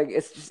 But like,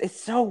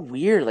 it's so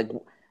weird. Like,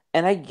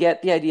 and I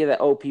get the idea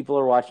that, people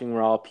are watching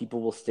Raw,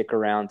 people will stick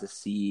around to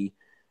see,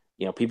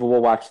 people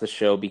will watch the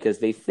show because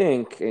they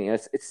think,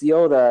 it's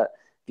the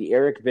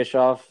Eric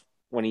Bischoff,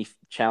 when he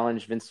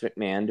challenged Vince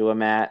McMahon to a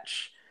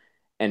match,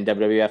 and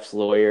WWF's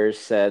lawyers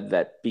said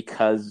that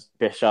because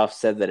Bischoff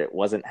said that it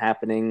wasn't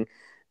happening,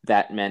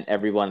 that meant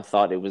everyone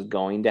thought it was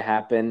going to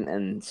happen,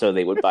 and so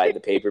they would buy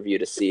the pay-per-view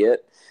to see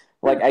it.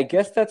 Like, I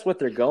guess that's what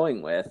they're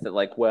going with. That,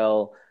 like,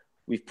 well,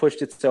 we've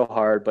pushed it so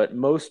hard, but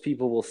most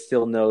people will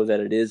still know that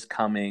it is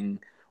coming,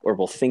 or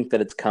will think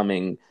that it's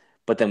coming,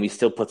 but then we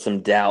still put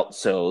some doubt,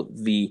 so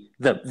the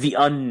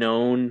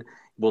unknown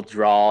will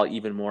draw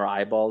even more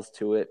eyeballs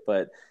to it.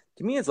 But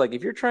to me, it's like,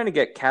 if you're trying to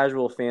get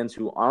casual fans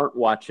who aren't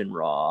watching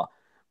Raw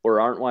or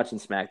aren't watching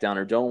SmackDown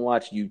or don't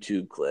watch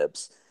YouTube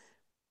clips,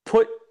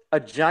 put a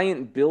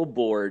giant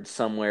billboard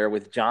somewhere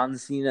with John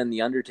Cena and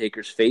The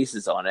Undertaker's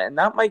faces on it, and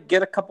that might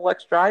get a couple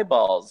extra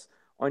eyeballs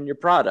on your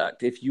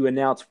product if you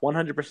announce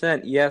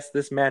 100%, yes,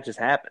 this match is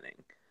happening.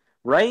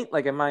 Right?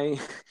 Like, am I...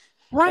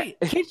 Right.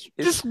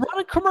 Just run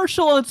a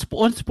commercial on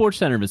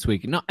SportsCenter this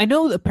week. Now, I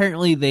know that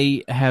apparently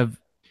they have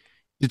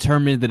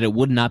determined that it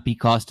would not be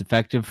cost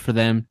effective for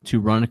them to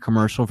run a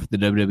commercial for the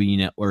WWE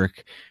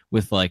Network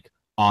with like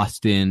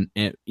Austin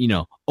and,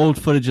 old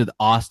footage of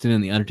Austin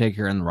and The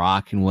Undertaker and The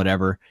Rock and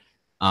whatever,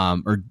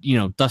 or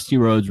Dusty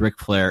Rhodes, Ric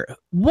Flair,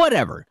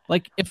 whatever.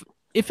 Like, if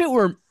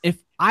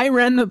I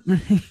ran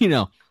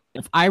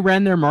if I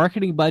ran their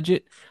marketing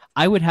budget,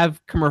 I would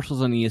have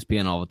commercials on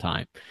ESPN all the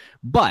time.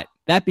 But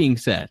that being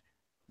said,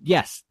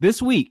 yes,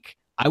 this week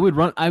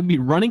I'd be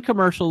running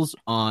commercials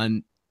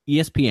on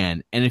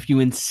ESPN, and if you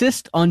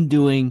insist on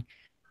doing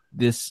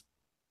this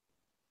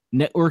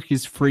network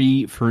is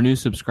free for new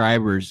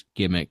subscribers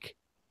gimmick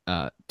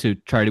to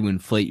try to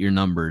inflate your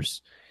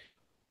numbers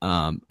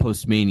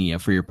post-Mania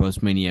for your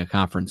post-Mania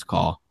conference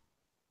call.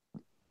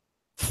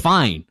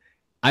 Fine.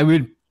 I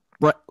would,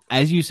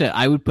 as you said,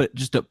 I would put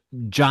just a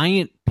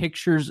giant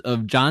pictures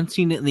of John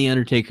Cena and The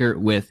Undertaker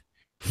with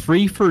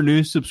free for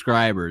new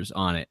subscribers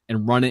on it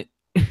and run it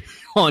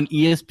on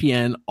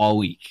ESPN all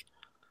week.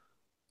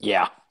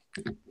 Yeah.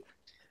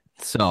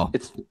 So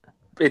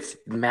it's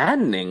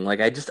maddening.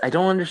 Like, I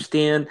don't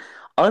understand,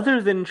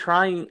 other than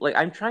trying, like,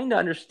 I'm trying to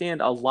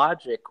understand a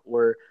logic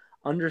or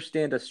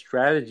understand a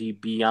strategy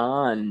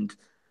beyond,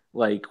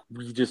 like,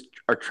 we just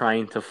are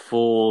trying to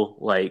fool,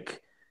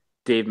 like,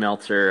 Dave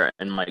Meltzer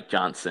and Mike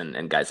Johnson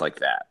and guys like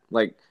that.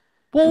 Like,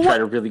 and try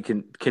to really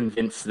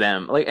convince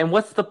them. Like, and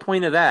what's the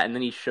point of that? And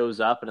then he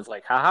shows up and it's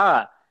like,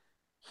 haha,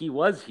 he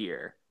was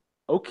here.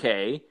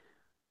 Okay.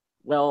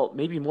 Well,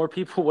 maybe more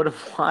people would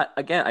have watched.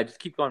 Again, I just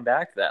keep going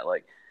back to that.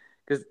 Like,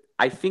 because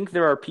I think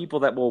there are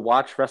people that will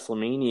watch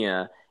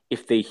WrestleMania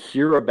if they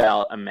hear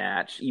about a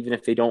match, even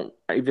if they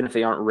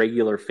aren't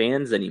regular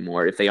fans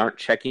anymore, if they aren't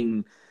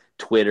checking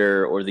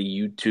Twitter or the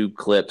YouTube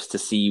clips to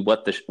see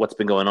what's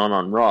been going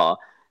on Raw.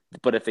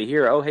 But if they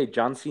hear, oh, hey,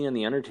 John Cena and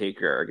The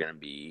Undertaker are going to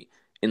be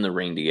in the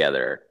ring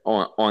together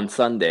on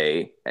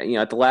Sunday,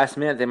 at the last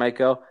minute, they might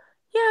go,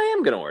 yeah, I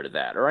am going to order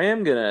that, or I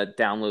am going to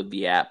download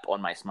the app on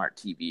my smart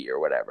TV or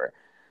whatever.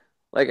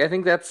 Like, I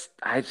think it's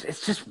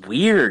just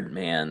weird,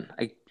 man.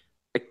 I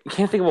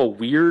can't think of a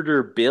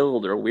weirder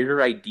build or a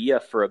weirder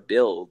idea for a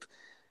build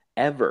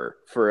ever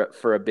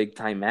for a big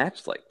time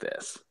match like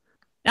this.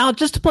 Now,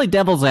 just to play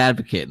devil's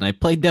advocate, and I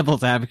played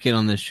devil's advocate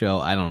on this show,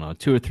 I don't know,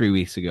 2 or 3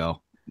 weeks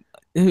ago.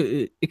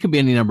 It could be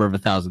any number of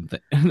 1,000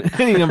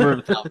 any number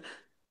of 1,000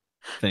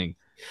 things.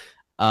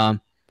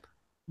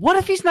 What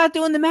if he's not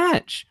doing the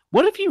match?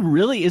 What if he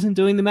really isn't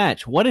doing the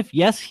match? What if,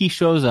 yes, he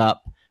shows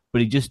up,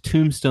 but he just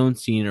tombstone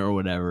Cena or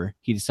whatever.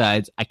 He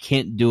decides, I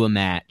can't do a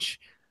match.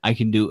 I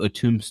can do a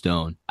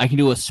tombstone. I can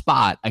do a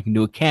spot. I can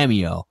do a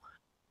cameo.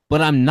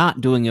 But I'm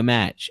not doing a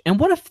match. And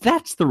what if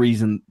that's the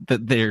reason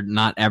that they're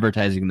not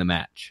advertising the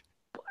match?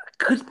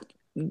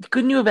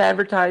 Couldn't you have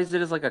advertised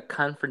it as like a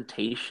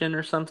confrontation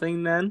or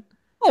something then?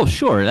 Oh,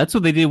 sure. That's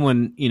what they did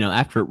when,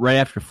 right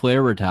after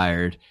Flair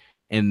retired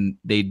and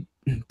they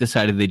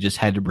decided they just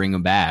had to bring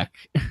him back.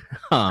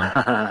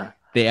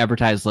 They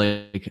advertised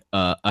like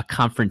a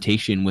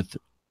confrontation with,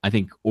 I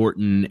think,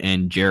 Orton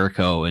and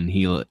Jericho, and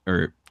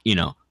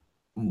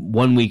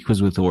 1 week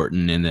was with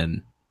Orton, and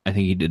then I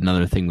think he did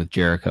another thing with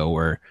Jericho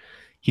where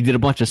he did a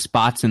bunch of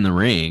spots in the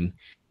ring,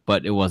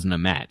 but it wasn't a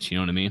match. You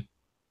know what I mean?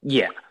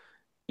 Yeah.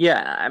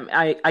 Yeah,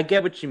 I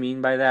get what you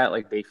mean by that.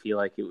 Like, they feel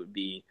like it would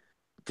be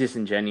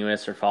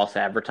disingenuous or false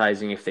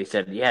advertising if they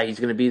said, yeah, he's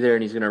going to be there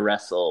and he's going to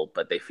wrestle,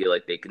 but they feel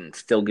like they can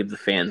still give the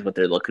fans what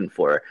they're looking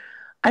for.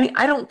 I mean,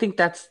 I don't think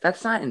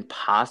that's not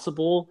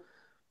impossible,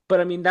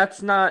 but I mean,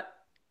 that's not.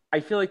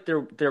 I feel like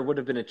there would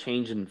have been a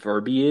change in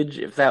verbiage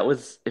if that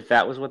was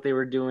what they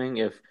were doing.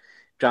 If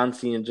John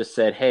Cena just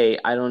said, "Hey,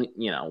 I don't,"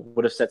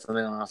 would have said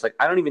something else like,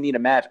 "I don't even need a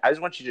match. I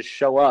just want you to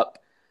show up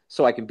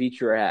so I can beat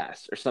your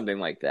ass," or something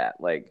like that.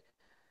 Like,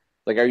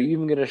 are you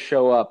even going to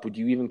show up? Would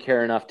you even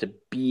care enough to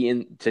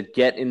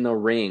get in the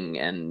ring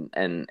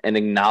and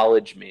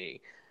acknowledge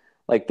me?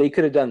 Like, they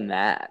could have done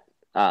that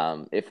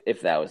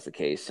if that was the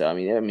case. So I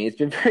mean, it's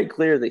been very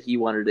clear that he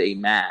wanted a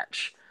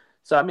match.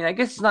 So I mean, I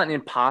guess it's not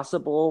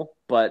impossible,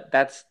 but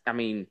that's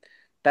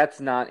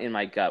not in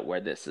my gut where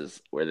this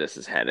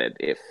is headed.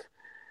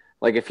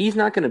 If he's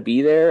not going to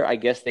be there, I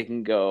guess they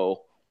can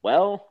go,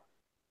 well,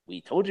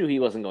 we told you he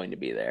wasn't going to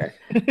be there.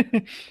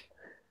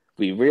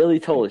 We really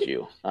told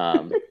you.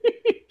 But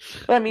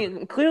I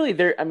mean, clearly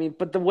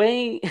but the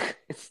way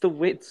it's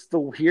the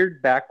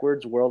weird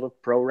backwards world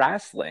of pro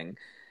wrestling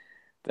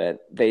that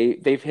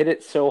they've hit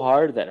it so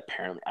hard that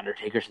apparently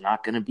Undertaker's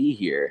not going to be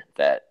here,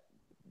 that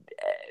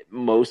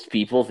most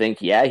people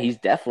think, yeah, he's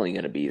definitely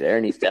going to be there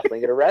and he's definitely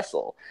going to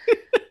wrestle.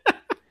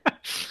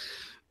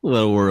 What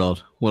a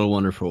world. What a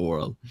wonderful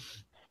world.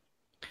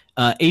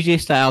 AJ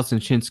Styles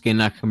and Shinsuke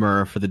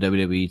Nakamura for the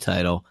WWE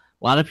title.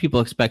 A lot of people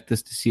expect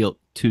this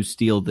to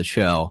steal the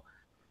show.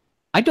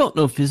 I don't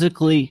know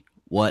physically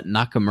what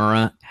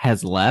Nakamura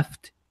has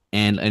left,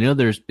 and I know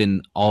there's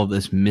been all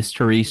this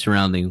mystery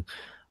surrounding,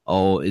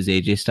 is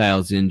AJ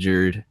Styles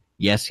injured?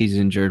 Yes, he's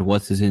injured.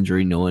 What's his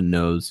injury? No one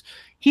knows.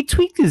 He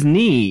tweaked his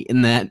knee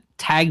in that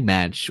tag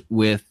match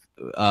with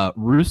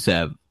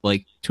Rusev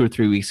like 2 or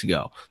 3 weeks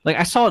ago. Like,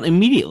 I saw it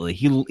immediately.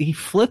 He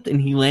flipped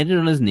and he landed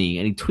on his knee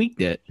and he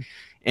tweaked it.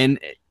 And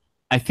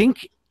I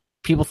think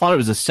people thought it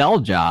was a sell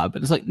job,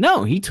 and it's like,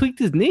 no, he tweaked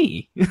his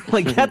knee.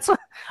 Like,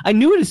 I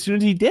knew it as soon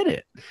as he did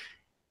it.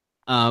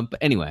 But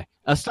anyway,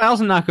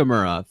 Styles and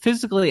Nakamura,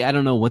 physically, I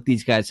don't know what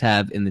these guys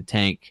have in the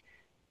tank.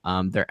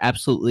 They're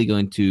absolutely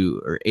going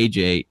to, or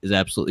AJ is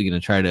absolutely going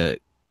to try to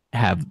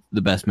have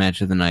the best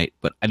match of the night,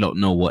 but I don't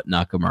know what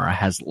Nakamura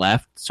has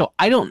left. So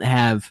I don't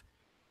have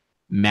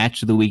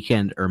match of the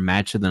weekend or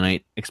match of the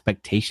night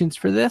expectations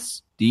for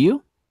this. Do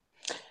you?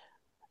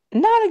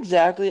 Not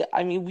exactly.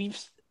 I mean,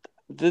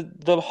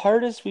 the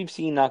hardest we've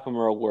seen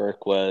Nakamura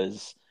work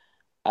was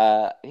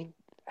I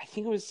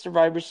think it was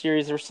Survivor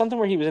Series. There was something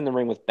where he was in the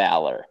ring with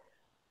Balor,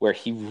 where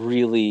he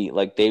really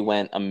like they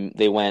went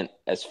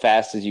as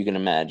fast as you can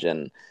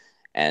imagine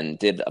and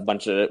did a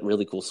bunch of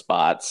really cool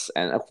spots.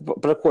 And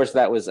but of course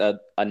that was a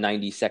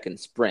 90-second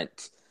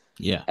sprint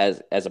Yeah.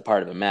 as a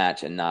part of a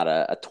match and not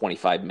a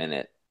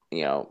 25-minute,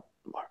 you know,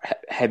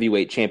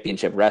 heavyweight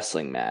championship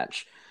wrestling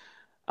match.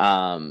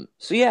 So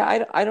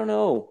yeah, I don't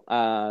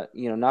know.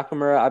 You know,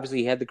 Nakamura obviously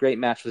he had the great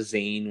match with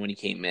Zayn when he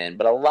came in,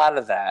 but a lot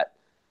of that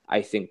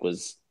I think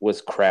was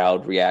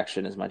crowd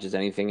reaction as much as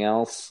anything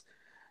else.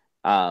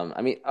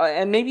 I mean,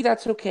 and maybe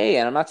that's okay.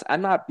 And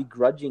I'm not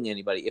begrudging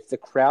anybody if the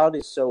crowd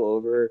is so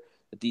over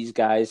that these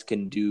guys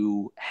can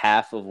do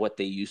half of what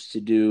they used to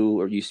do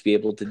or used to be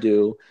able to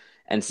do,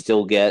 and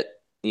still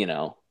get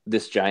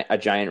this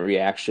giant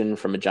reaction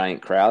from a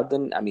giant crowd.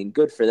 Then I mean,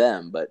 good for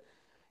them. But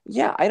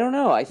yeah, I don't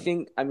know. I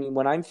mean,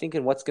 when I'm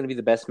thinking what's going to be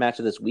the best match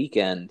of this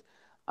weekend,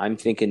 I'm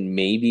thinking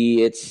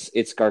maybe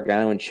it's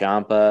Gargano and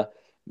Ciampa.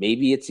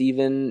 Maybe it's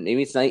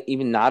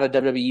not a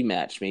WWE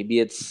match. Maybe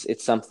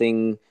it's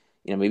something,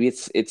 maybe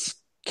it's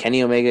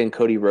Kenny Omega and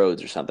Cody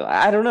Rhodes or something.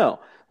 I don't know.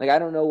 Like I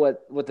don't know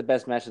what the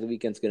best match of the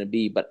weekend's going to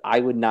be, but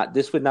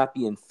this would not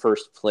be in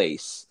first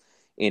place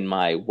in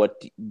my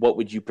what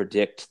would you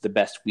predict the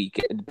best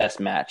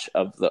match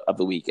of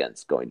the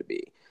weekend's going to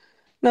be.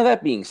 Now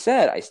that being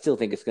said, I still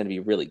think it's going to be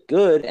really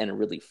good and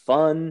really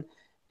fun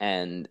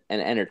and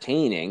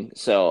entertaining.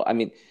 So I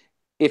mean,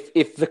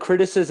 if the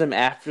criticism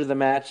after the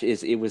match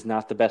is it was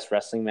not the best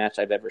wrestling match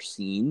I've ever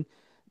seen,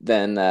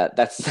 then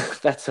that's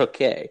that's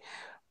okay.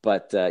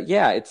 But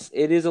yeah,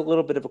 it is a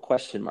little bit of a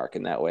question mark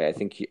in that way. I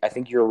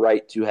think you're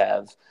right to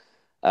have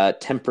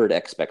tempered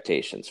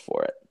expectations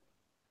for it.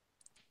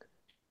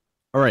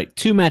 All right,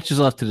 2 matches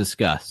left to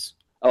discuss.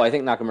 Oh, I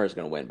think Nakamura is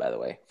going to win. By the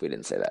way, if we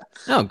didn't say that.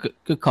 Oh,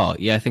 good call.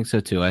 Yeah, I think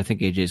so too. I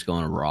think AJ's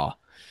going to Raw.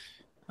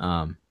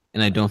 And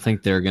I don't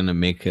think they're going to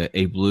make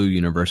a blue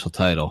Universal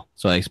title.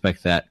 So I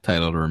expect that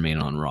title to remain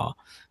on Raw.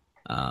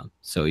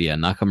 So yeah,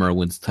 Nakamura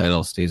wins the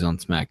title, stays on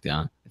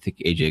SmackDown. I think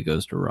AJ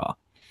goes to Raw.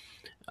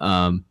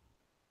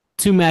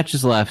 2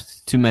 matches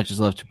left. 2 matches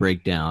left to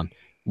break down.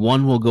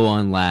 One will go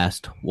on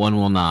last. One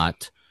will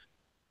not.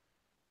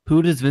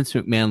 Who does Vince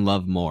McMahon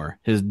love more?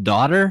 His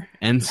daughter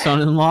and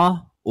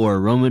son-in-law or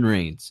Roman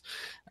Reigns?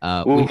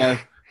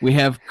 We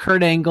have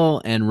Kurt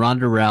Angle and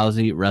Ronda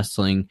Rousey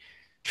wrestling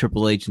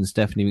Triple H and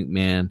Stephanie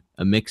McMahon,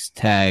 a mixed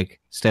tag.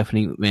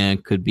 Stephanie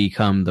McMahon could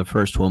become the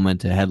first woman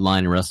to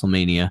headline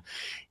WrestleMania.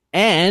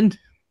 And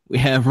we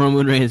have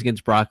Roman Reigns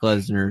against Brock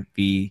Lesnar.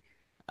 The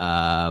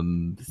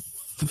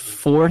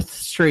fourth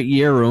straight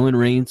year Roman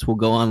Reigns will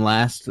go on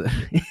last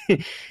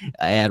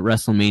at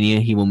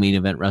WrestleMania. He will main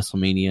event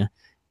WrestleMania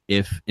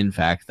if, in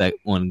fact, that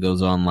one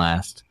goes on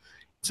last.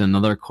 It's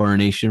another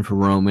coronation for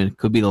Roman.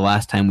 Could be the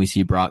last time we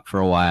see Brock for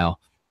a while.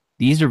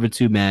 These are the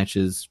 2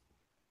 matches,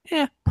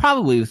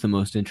 probably with the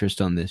most interest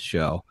on this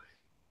show.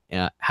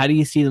 How do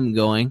you see them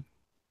going?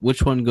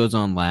 Which one goes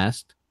on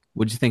last?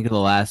 What do you think of the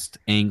last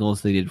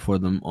angles they did for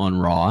them on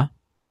Raw?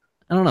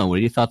 I don't know. What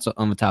are your thoughts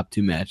on the top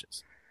 2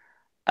 matches?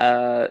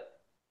 I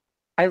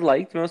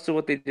liked most of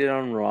what they did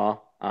on Raw.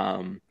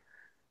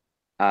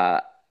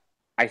 Uh,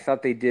 I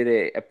thought they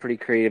did a pretty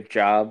creative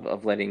job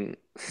of letting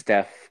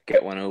Steph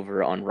get one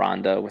over on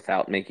Ronda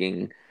without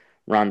making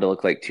Ronda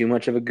look like too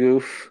much of a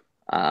goof.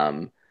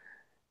 And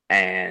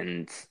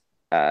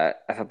I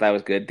thought that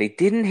was good. They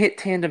didn't hit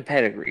tandem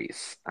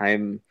pedigrees.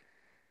 I'm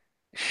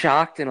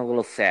shocked and a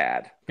little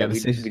sad that we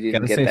didn't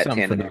get that something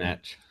tandem for the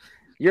match.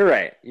 You're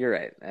right. You're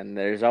right. And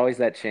there's always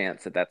that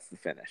chance that that's the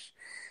finish.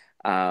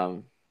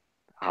 Oh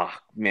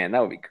man, that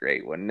would be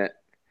great, wouldn't it?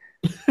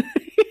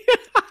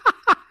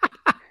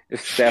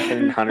 If Steph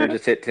and Hunter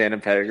just hit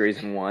tandem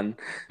pedigrees and won.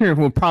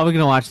 We're probably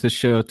gonna watch the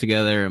show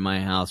together at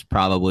my house.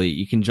 Probably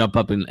you can jump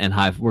up and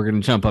high. We're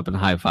gonna jump up and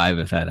high five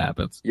if that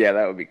happens. Yeah,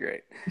 that would be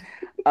great.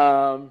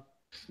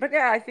 But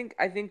yeah, I think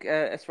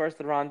as far as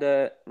the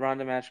Ronda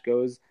match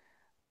goes,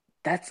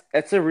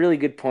 that's a really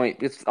good point.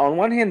 Because on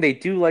one hand, they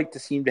do like to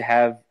seem to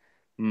have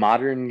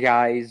modern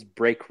guys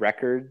break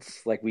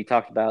records, like we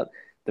talked about.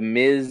 The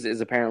Miz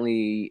is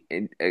apparently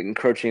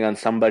encroaching on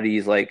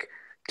somebody's like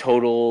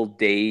total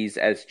days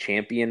as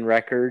champion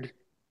record.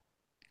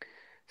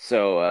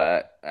 So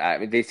I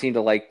mean, they seem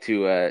to like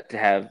to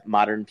have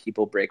modern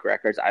people break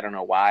records. I don't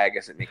know why. I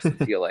guess it makes them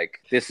feel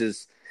like this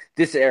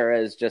era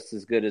is just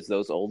as good as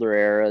those older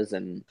eras,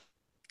 and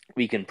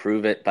we can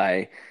prove it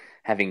by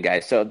having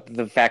guys. So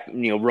the fact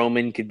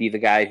Roman could be the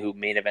guy who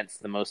main events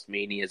the most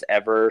manias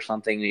ever or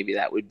something. Maybe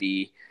that would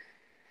be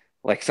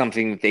like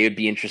something that they would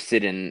be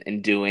interested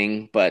in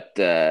doing. But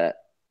I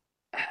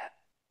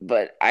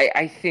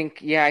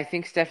think I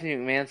think Stephanie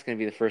McMahon's going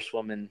to be the first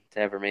woman to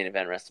ever main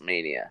event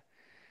WrestleMania.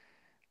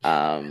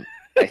 I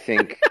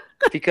think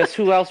because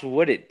who else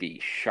would it be?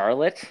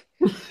 Charlotte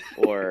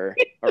or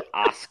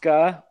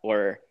Asuka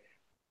or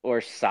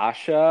or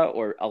Sasha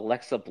or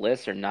Alexa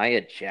Bliss or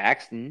Nia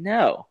Jax.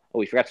 No. Oh,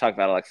 we forgot to talk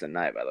about Alexa and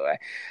Nia, by the way.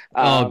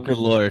 Oh, good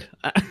lord.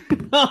 Uh,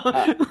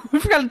 We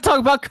forgot to talk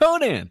about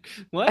Conan.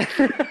 What?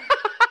 forgot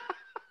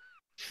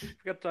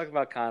to talk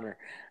about Connor.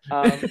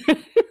 Um,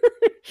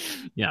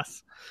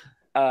 Yes.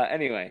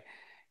 anyway,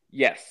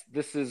 yes,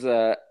 this is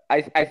I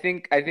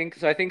think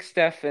so. I think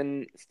Steph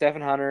and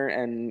Hunter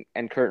and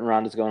Kurt and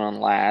Ronda's going on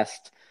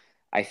last.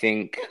 I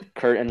think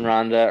Kurt and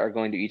Ronda are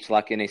going to each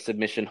lock in a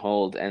submission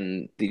hold,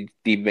 and the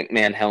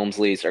McMahon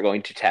Helmsleys are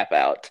going to tap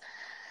out.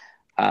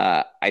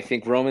 I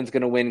think Roman's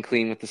going to win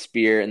clean with the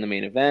spear in the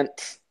main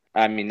event.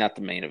 I mean, not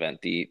the main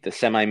event, the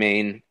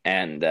semi-main,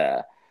 and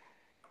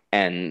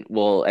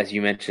will, as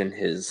you mentioned,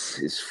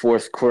 his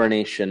fourth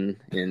coronation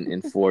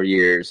in 4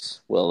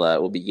 years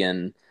will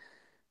begin.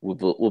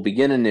 We'll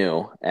begin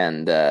anew,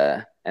 and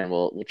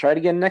we'll try it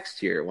again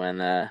next year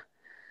when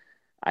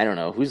I don't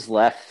know who's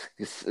left.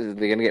 Are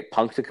they gonna get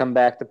Punk to come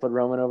back to put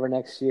Roman over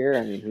next year?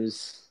 I mean,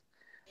 who's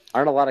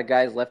aren't a lot of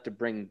guys left to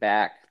bring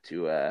back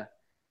to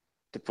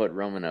put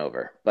Roman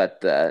over.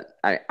 But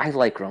I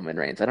like Roman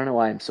Reigns. I don't know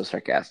why I'm so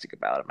sarcastic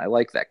about him. I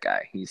like that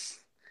guy. He's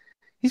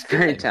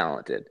very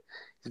talented.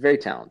 He's very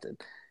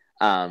talented.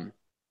 Um,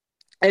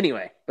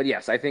 anyway, but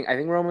yes, I think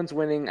Roman's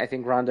winning. I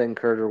think Ronda and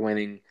Kurt are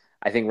winning.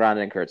 I think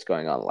Ronda and Kurt's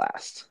going on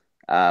last.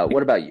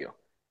 What about you?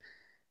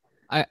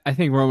 I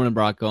think Roman and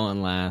Brock go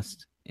on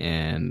last,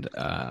 and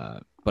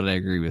but I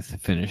agree with the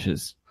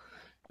finishes.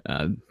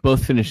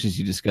 Both finishes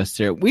you discussed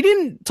there. We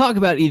didn't talk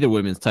about either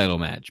women's title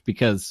match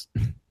because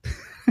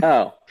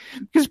Oh,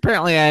 because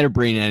apparently I had a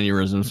brain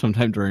aneurysm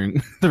sometime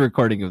during the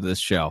recording of this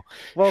show.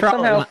 well,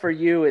 Charlotte, somehow for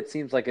you, it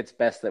seems like it's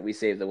best that we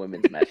save the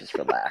women's matches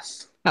for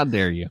last. how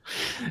dare you?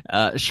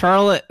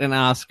 Charlotte and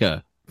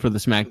Asuka for the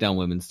SmackDown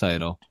Women's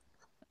title.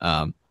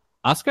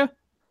 Asuka?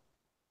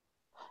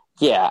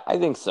 Yeah, I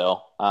think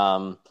so.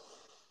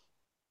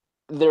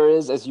 There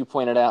is, as you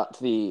pointed out,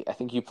 I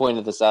think you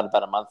pointed this out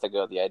about a month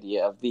ago, the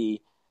idea of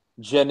the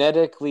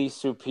genetically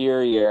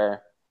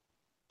superior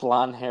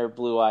blonde hair,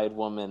 blue eyed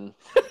woman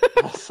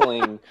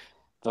wrestling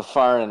the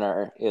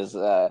foreigner is.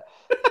 I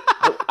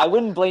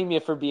wouldn't blame you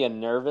for being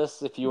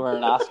nervous if you were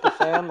an Asuka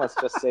fan. Let's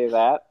just say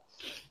that.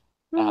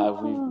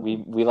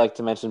 We like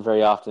to mention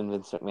very often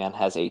Vince McMahon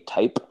has a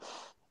type,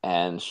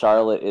 and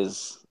Charlotte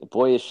is,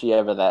 boy, is she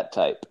ever that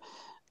type.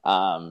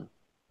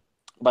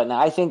 But no,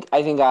 I think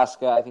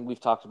Asuka. I think we've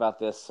talked about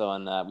this. So,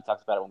 we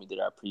talked about it when we did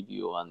our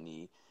preview on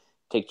the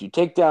Take Two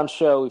Takedown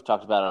show. We've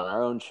talked about it on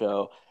our own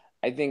show.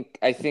 I think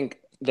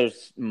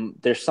there's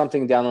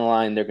something down the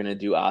line they're going to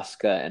do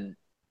Asuka and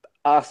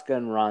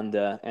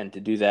Ronda, and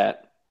to do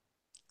that,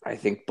 I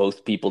think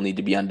both people need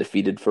to be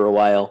undefeated for a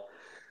while.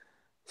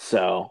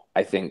 So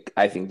I think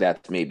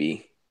that's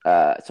maybe.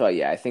 So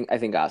yeah, I think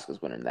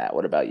Asuka's winning that.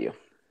 What about you?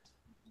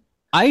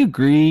 I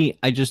agree.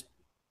 I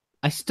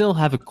still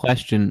have a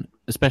question,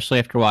 especially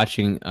after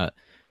watching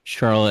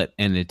Charlotte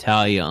and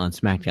Natalia on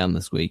SmackDown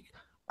this week.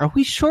 Are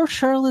we sure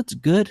Charlotte's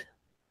good?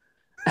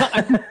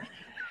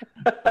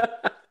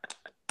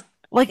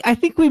 Like, I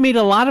think we made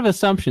a lot of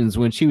assumptions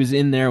when she was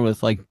in there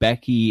with like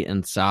Becky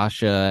and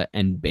Sasha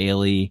and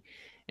Bailey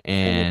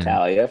And and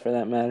Natalia, for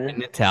that matter.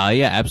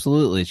 Natalia.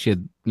 Absolutely, she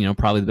had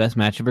probably the best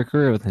match of her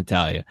career with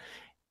Natalia,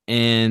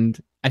 and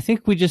I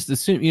think we just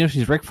assumed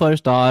she's Ric Flair's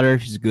daughter.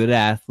 She's a good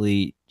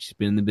athlete. She's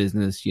been in the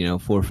business 4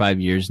 or 5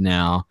 years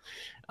now.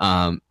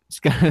 It's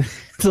got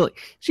so like,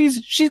 she's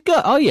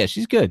good. Oh yeah,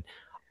 she's good.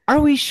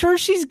 Are we sure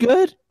she's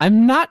good?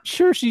 I'm not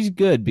sure she's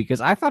good because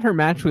I thought her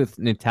match with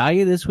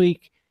Natalia this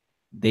week,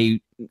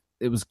 it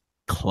was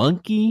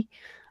clunky.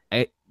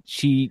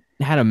 She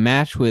had a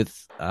match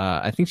with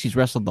I think she's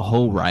wrestled the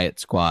whole Riot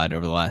Squad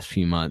over the last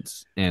few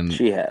months, and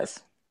She has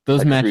those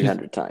like matches,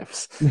 300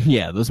 times.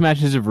 yeah, those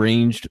matches have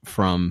ranged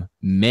from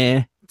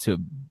meh to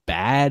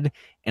bad,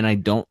 and I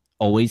don't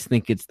always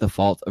think it's the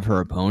fault of her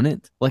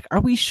opponent. Like, are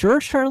we sure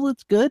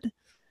Charlotte's good?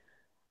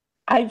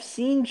 I've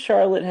seen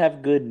Charlotte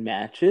have good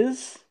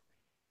matches.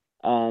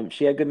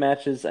 She had good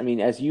matches. I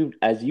mean, as you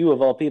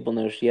of all people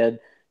know, she had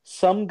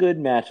some good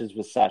matches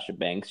with Sasha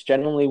Banks.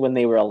 Generally, when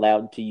they were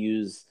allowed to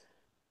use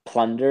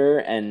plunder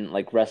and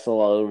like wrestle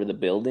all over the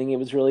building, it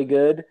was really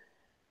good.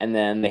 And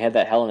then they had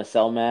that Hell in a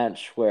Cell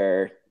match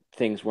where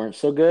things weren't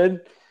so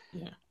good.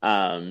 Yeah.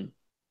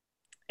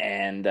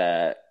 And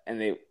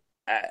they,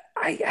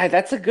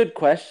 that's a good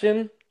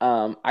question.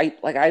 I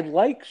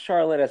like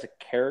Charlotte as a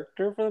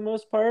character for the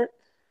most part.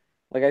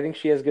 Like I think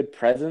she has good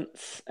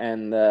presence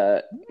and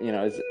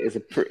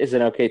is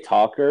an okay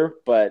talker,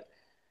 but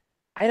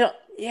I don't.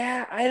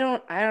 Yeah, I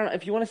don't.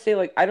 If you want to say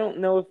like, I don't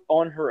know if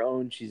on her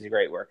own she's a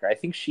great worker. I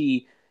think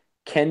she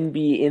can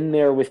be in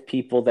there with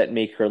people that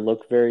make her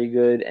look very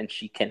good, and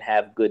she can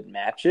have good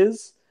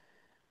matches.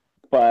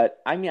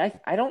 But I mean,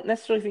 I don't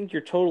necessarily think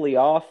you're totally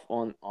off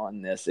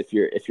on this. If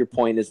your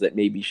point is that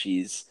maybe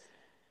she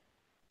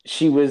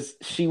was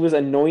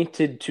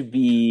anointed to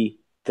be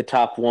the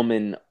top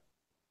woman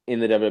in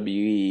the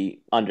WWE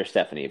under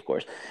Stephanie, of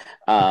course.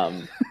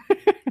 Um,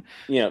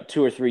 2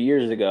 or 3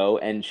 years ago,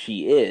 and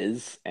she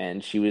is,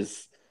 and she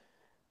was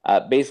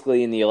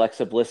basically in the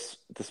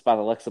spot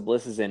Alexa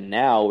Bliss is in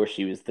now, where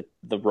she was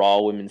the Raw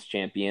Women's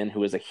Champion, who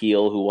was a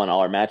heel who won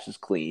all her matches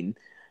clean.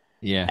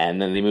 Yeah.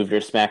 And then they moved her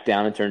to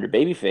SmackDown and turned her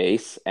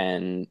babyface,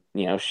 and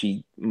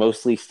she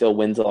mostly still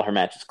wins all her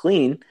matches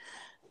clean.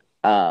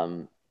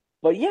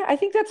 But yeah, I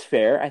think that's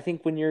fair. I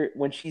think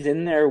when she's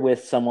in there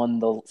with someone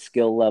the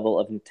skill level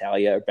of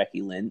Natalia or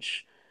Becky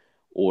Lynch,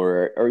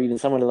 or even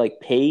someone like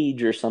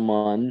Paige or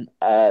someone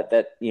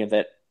that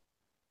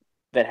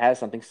has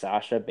something,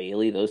 Sasha,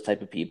 Bailey, those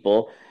type of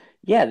people,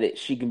 yeah, that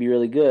she can be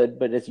really good.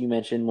 But as you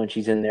mentioned, when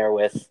she's in there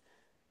with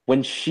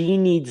when she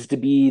needs to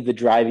be the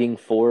driving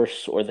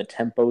force or the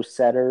tempo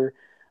setter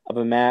of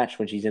a match,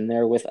 when she's in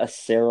there with a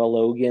Sarah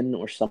Logan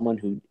or someone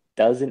who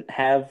doesn't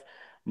have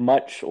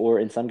much or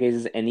in some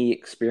cases any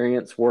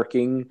experience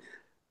working,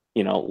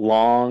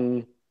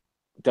 long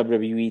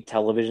WWE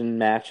television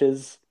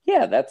matches.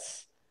 Yeah,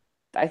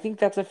 I think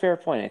that's a fair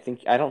point.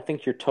 I don't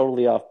think you're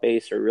totally off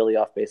base or really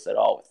off base at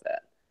all with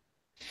that.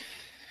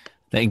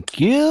 Thank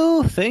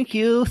you, thank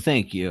you,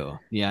 thank you.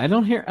 Yeah, I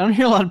don't hear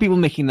a lot of people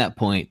making that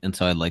point, and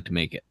so I'd like to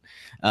make it.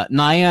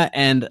 Nia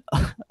and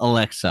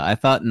Alexa. I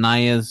thought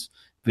Nia's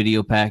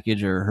video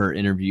package or her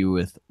interview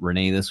with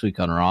Renee this week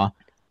on Raw,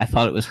 I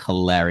thought it was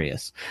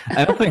hilarious.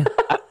 I don't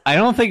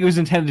think it was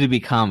intended to be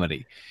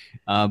comedy.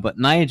 But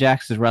Nia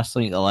Jax is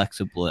wrestling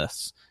Alexa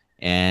Bliss,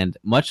 and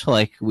much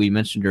like we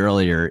mentioned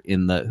earlier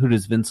in the Who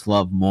Does Vince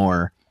Love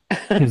More,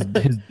 his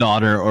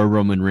daughter or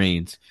Roman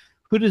Reigns,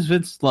 who does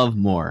Vince love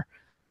more?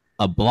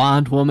 A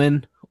blonde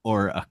woman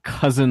or a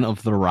cousin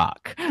of The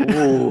Rock?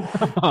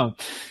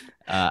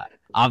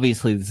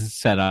 Obviously, this is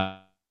set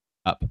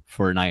up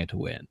for Nia to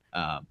win.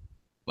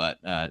 But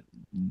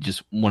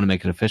just want to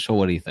make it official.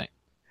 What do you think?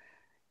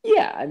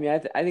 Yeah, I mean,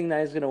 I think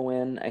Nia's going to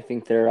win. I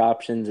think there are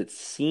options, it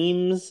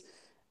seems,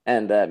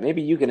 and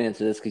maybe you can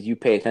answer this because you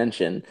pay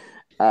attention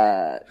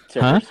to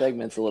her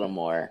segments a little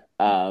more.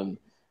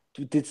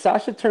 Did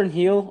Sasha turn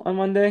heel on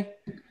Monday?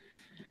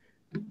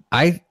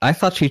 I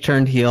thought she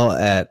turned heel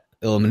at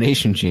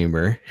Elimination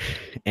Chamber,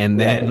 and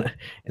then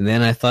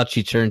I thought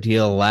she turned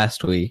heel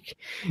last week,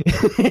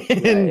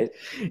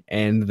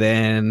 and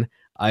then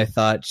I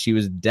thought she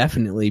was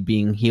definitely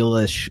being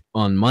heelish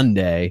on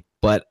Monday,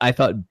 but I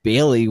thought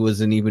Bailey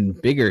was an even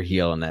bigger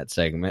heel in that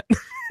segment.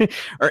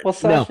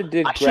 Sasha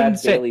did grab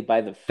Bailey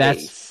by the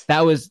face.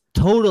 That was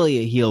totally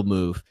a heel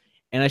move,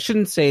 and I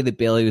shouldn't say that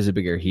Bailey was a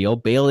bigger heel.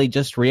 Bailey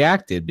just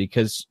reacted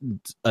because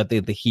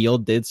the heel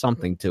did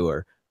something to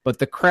her, but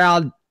the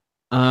crowd.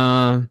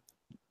 I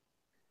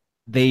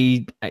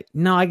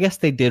guess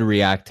they did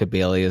react to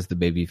Bailey as the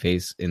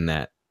babyface in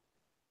that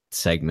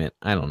segment.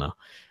 I don't know.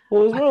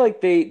 Well, it was more like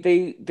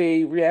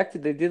they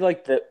reacted. They did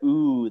like the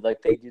ooh,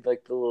 like they did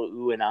like the little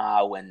ooh and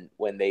ah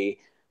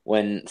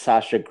when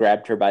Sasha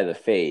grabbed her by the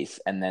face,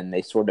 and then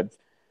they sort of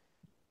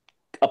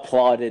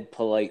applauded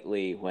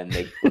politely when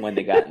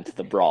they got into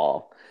the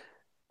brawl.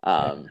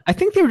 I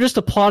think they were just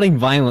applauding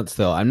violence,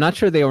 though. I'm not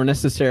sure they were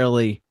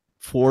necessarily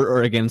for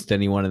or against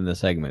anyone in the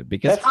segment,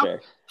 because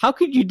how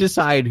could you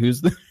decide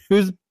who's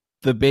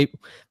the babe?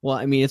 Well,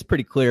 I mean, it's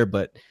pretty clear,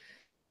 but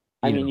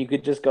you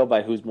could just go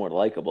by who's more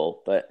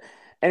likable. But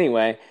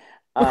anyway,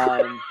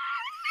 how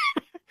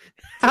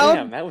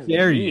that was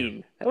dare mean.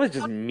 you? That was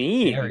just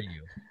mean. Dare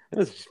you? That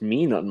was just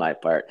mean on my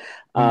part.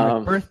 My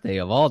birthday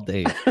of all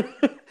days.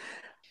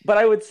 But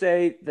I would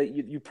say that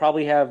you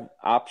probably have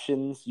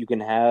options. You can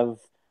have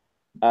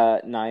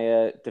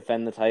Nia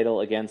defend the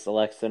title against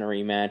Alexa in a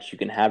rematch. You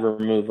can have her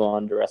move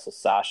on to wrestle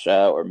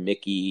Sasha or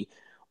Mickey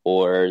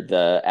or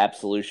the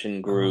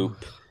Absolution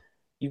group.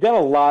 You've got a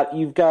lot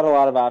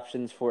of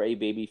options for a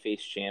babyface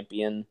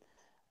champion.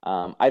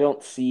 I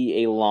don't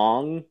see a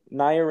long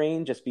Nia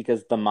reign just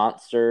because the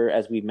monster,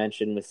 as we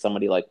mentioned with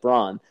somebody like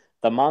Braun,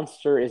 the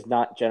monster is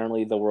not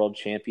generally the world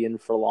champion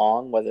for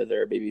long, whether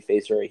they're a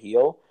babyface or a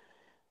heel.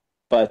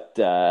 But,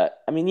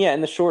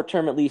 in the short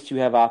term, at least you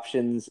have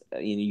options.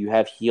 You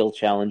have heel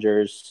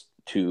challengers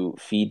to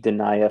feed to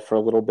Nia for a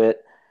little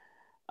bit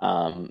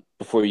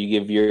before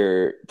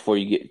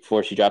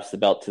she drops the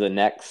belt to the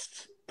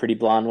next pretty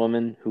blonde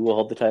woman who will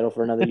hold the title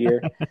for another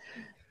year.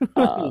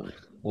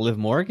 Liv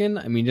Morgan?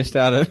 I mean, just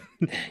out of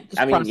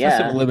process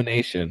of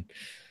elimination.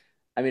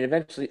 I mean,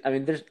 eventually,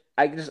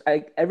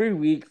 every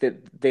week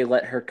that they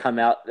let her come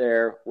out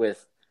there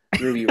with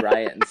Ruby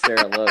Riott and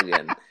Sarah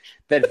Logan,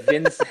 that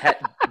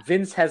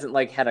Vince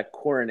hasn't had a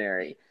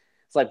coronary.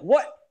 It's like,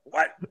 what?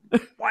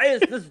 Why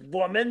is this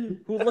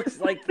woman who looks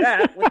like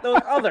that with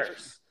those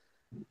others?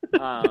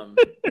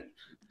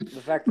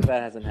 The fact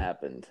that hasn't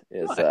happened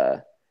is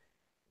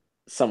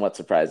somewhat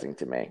surprising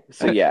to me.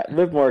 So yeah,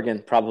 Liv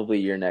Morgan, probably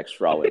your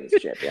next Raw Women's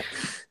Champion.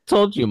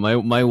 Told you,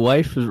 my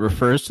wife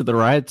refers to the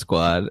Riot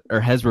Squad, or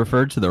has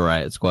referred to the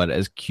Riot Squad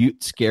as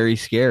cute, scary.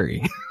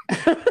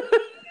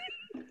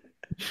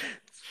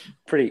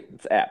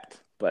 It's apt,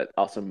 but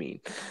also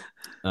mean.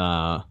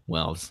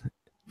 Well,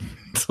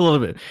 it's a little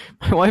bit.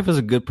 My wife was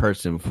a good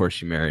person before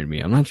she married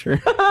me. I'm not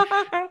sure.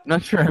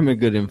 Not sure I'm a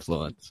good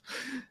influence.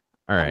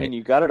 All right. I mean,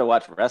 you got her to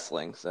watch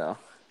wrestling, so.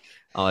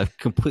 Oh, I've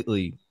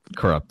completely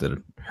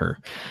corrupted her.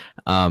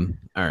 All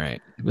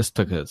right. This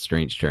took a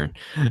strange turn.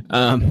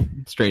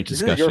 Strange This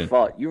discussion. is your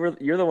fault.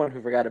 You're the one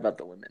who forgot about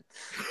the women.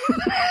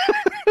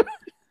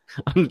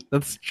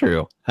 That's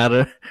true. How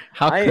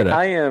could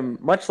I am,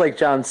 much like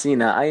John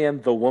Cena, I am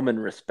the woman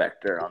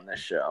respecter on this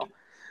show.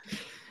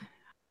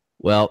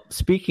 Well,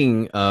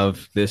 speaking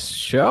of this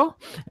show,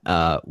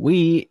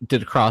 we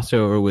did a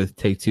crossover with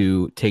Take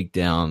Two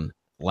Takedown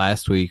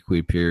last week. We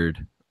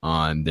appeared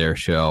on their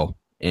show,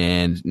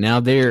 and now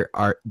they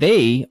are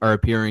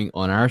appearing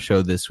on our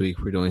show this week.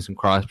 We're doing some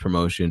cross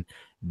promotion.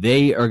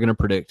 They are going to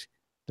predict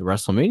the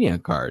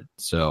WrestleMania card.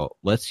 So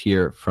let's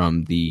hear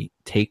from the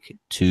Take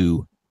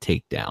Two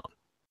Takedown.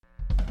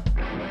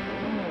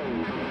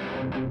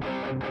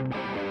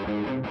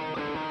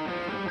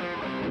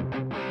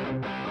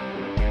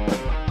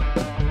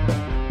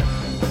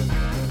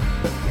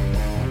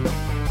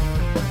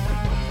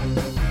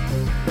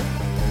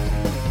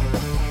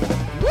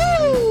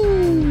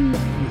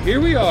 Here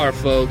we are,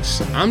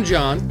 folks. I'm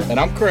John. And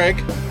I'm Craig.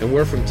 And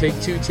we're from Take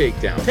Two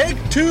Takedown. Take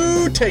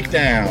Two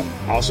Takedown.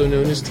 Also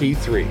known as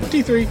T3.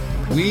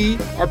 T3. We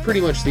are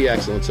pretty much the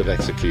excellence of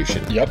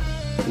execution. Yep.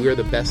 We are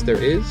the best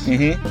there is,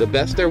 the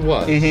best there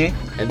was,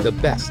 and the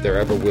best there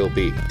ever will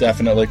be.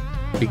 Definitely.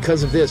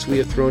 Because of this, we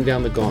have thrown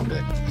down the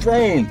gauntlet.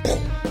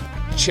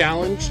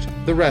 Challenged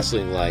the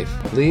wrestling life.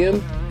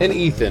 Liam and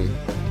Ethan,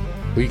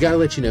 we gotta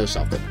let you know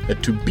something.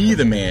 That to be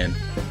the man,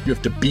 you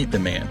have to beat the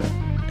man.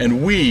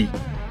 And we,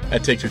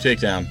 at Take Two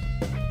Takedown,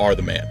 are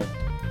the man.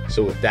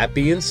 So with that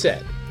being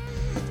said,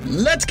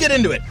 let's get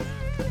into it.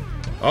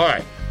 All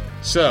right.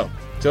 So,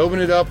 to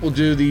open it up, we'll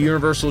do the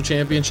Universal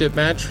Championship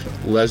match.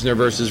 Lesnar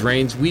versus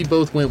Reigns. We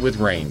both went with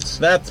Reigns.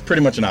 That's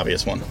pretty much an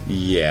obvious one.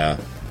 Yeah.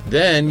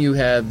 Then you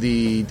have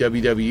the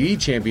WWE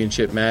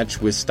Championship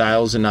match with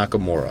Styles and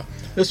Nakamura.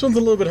 This one's a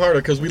little bit harder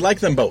because we like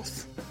them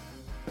both.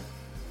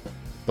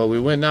 But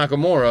we went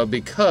Nakamura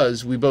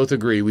because we both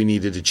agree we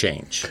needed a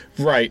change.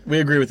 Right.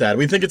 We agree with that.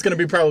 We think it's going to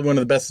be probably one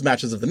of the best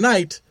matches of the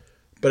night,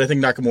 but I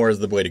think Nakamura is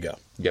the way to go.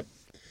 Yep.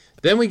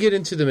 Then we get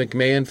into the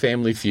McMahon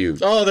family feud.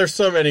 Oh, there's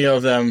so many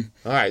of them.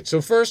 All right.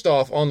 So first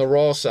off, on the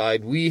Raw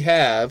side, we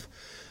have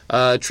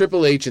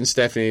Triple H and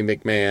Stephanie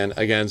McMahon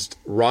against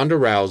Ronda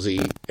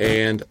Rousey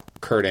and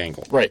Kurt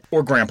Angle. Right.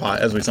 Or Grandpa,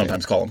 as we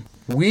sometimes call him.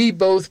 We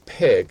both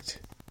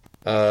picked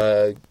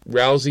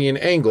Rousey and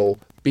Angle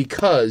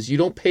because you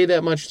don't pay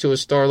that much to a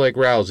star like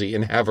Rousey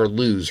and have her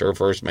lose her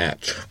first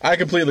match. I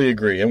completely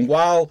agree. And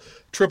while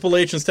Triple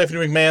H and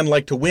Stephanie McMahon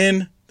like to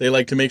win, they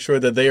like to make sure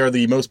that they are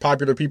the most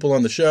popular people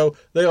on the show.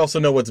 They also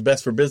know what's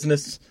best for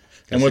business.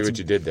 And see what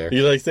you did there.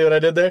 You see what I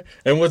did there?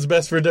 And what's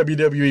best for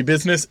WWE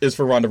business is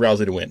for Ronda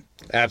Rousey to win.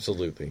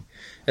 Absolutely.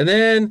 And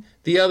then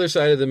the other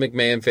side of the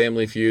McMahon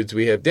family feuds,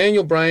 we have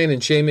Daniel Bryan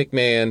and Shane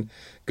McMahon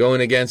going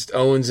against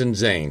Owens and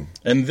Zayn.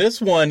 And this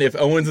one, if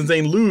Owens and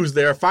Zayn lose,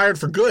 they are fired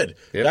for good.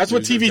 Yep, that's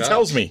what TV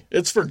tells me.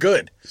 It's for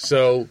good.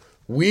 So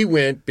we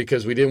went,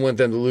 because we didn't want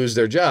them to lose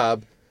their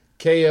job,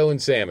 KO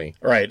and Sammy.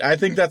 Right. I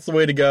think that's the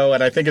way to go,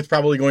 and I think it's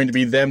probably going to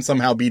be them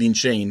somehow beating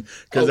Shane,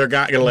 because they're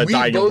not going to let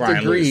Daniel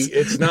Bryan lose. We both agree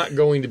it's not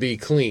going to be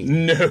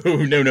clean.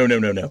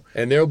 No.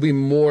 And there'll be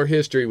more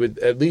history with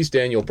at least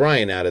Daniel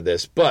Bryan out of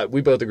this, but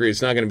we both agree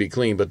it's not going to be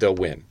clean, but they'll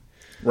win.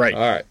 Right.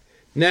 All right.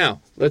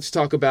 Now, let's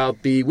talk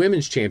about the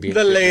women's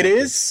championship. The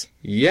ladies?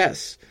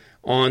 Yes.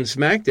 On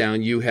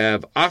SmackDown, you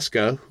have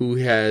Asuka, who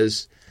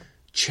has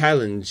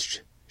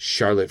challenged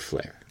Charlotte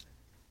Flair.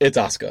 It's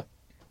Asuka.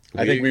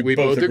 I think we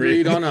both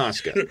agreed on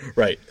Asuka.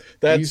 Right.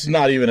 That's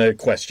not even a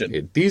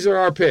question. These are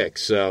our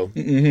picks, so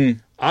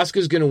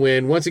Asuka's going to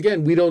win. Once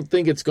again, we don't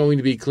think it's going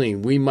to be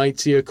clean. We might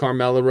see a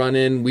Carmella run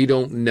in. We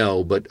don't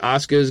know, but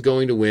Asuka is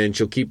going to win.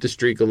 She'll keep the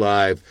streak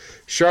alive.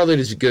 Charlotte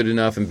is good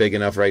enough and big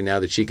enough right now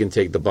that she can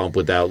take the bump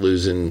without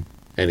losing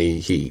any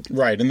heat.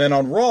 Right, and then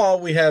on Raw,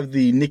 we have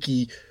the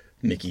Nikki.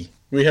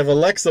 We have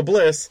Alexa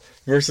Bliss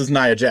versus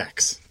Nia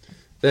Jax.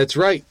 That's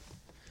right.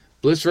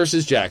 Bliss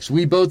versus Jax.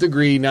 We both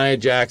agree Nia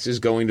Jax is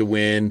going to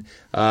win.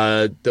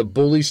 The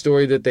bully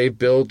story that they've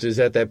built is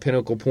at that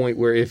pinnacle point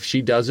where if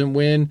she doesn't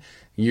win,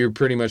 you're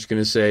pretty much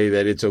going to say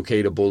that it's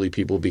okay to bully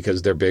people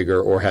because they're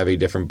bigger or have a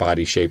different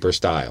body shape or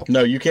style.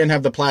 No, you can't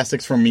have the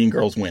plastics from Mean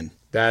Girls win.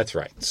 That's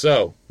right.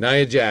 So,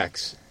 Nia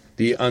Jax,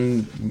 the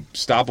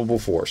unstoppable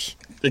force.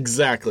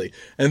 Exactly.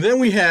 And then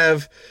we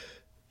have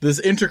this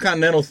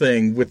Intercontinental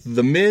thing with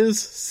The Miz,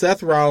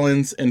 Seth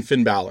Rollins, and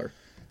Finn Balor.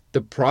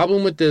 The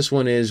problem with this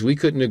one is we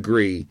couldn't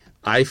agree.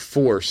 I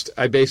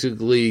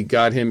basically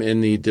got him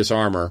in the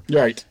disarmor.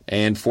 Right.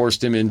 And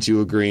forced him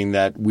into agreeing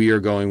that we are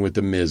going with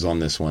The Miz on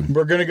this one.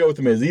 We're going to go with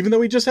The Miz. Even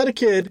though he just had a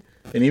kid,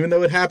 and even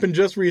though it happened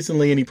just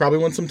recently, and he probably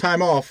wants some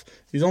time off,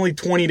 he's only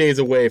 20 days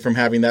away from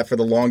having that for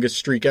the longest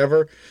streak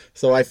ever.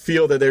 So I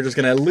feel that they're just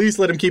going to at least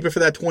let him keep it for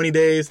that 20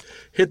 days,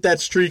 hit that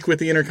streak with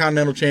the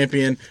Intercontinental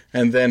Champion,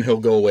 and then he'll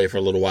go away for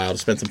a little while to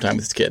spend some time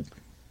with his kid.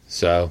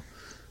 So,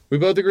 we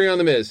both agree on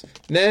The Miz.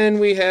 Then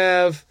we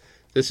have...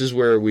 This is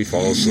where we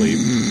fall asleep.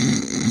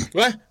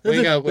 What? There's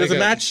a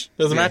match?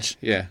 There's a match?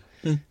 Yeah.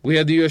 We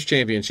have the U.S.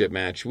 Championship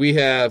match. We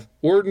have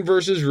Orton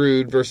versus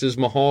Rude versus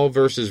Mahal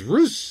versus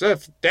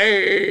Rusev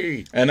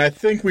Day. And I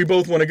think we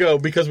both want to go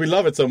because we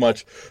love it so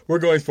much. We're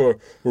going for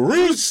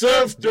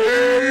Rusev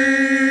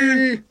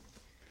Day!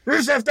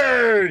 Rusev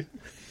Day!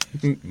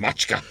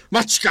 Machka!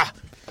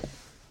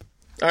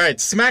 All right,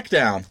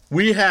 SmackDown.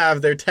 We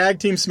have their tag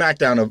team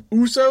SmackDown of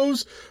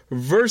Usos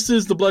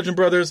versus the Bludgeon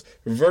Brothers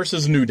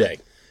versus New Day.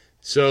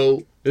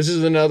 So this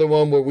is another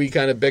one where we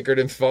kind of bickered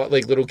and fought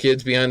like little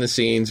kids behind the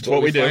scenes.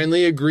 But we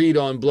finally agreed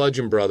on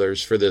Bludgeon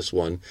Brothers for this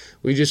one.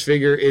 We just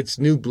figure it's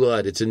new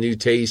blood. It's a new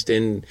taste.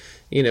 And,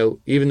 you know,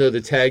 even though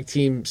the tag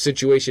team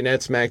situation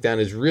at SmackDown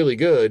is really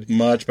good.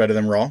 Much better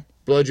than Raw.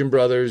 Bludgeon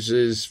Brothers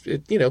is,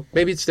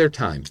 maybe it's their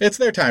time. It's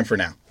their time for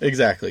now.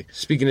 Exactly.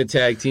 Speaking of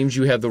tag teams,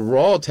 you have the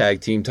Raw tag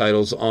team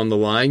titles on the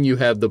line. You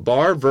have the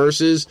Bar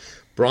versus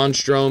Braun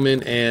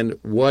Strowman and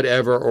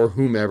whatever or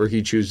whomever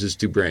he chooses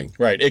to bring.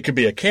 Right. It could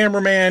be a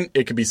cameraman.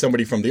 It could be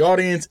somebody from the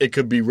audience. It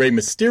could be Rey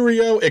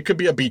Mysterio. It could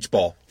be a beach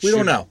ball. We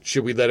don't know.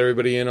 Should we let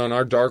everybody in on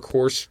our dark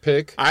horse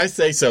pick? I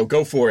say so.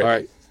 Go for it. All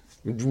right.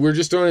 We're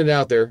just throwing it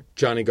out there.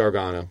 Johnny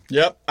Gargano.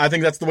 Yep. I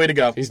think that's the way to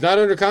go. He's not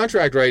under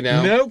contract right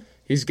now. Nope.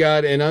 He's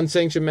got an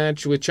unsanctioned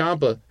match with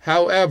Ciampa.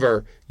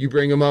 However, you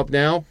bring him up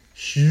now,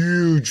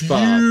 huge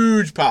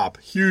pop.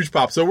 Huge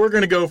pop. So we're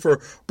going to go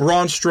for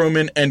Braun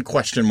Strowman and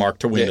question mark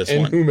to win this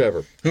and one.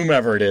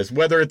 Whomever it is,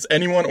 whether it's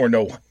anyone or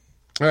no one.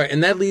 All right,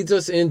 and that leads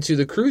us into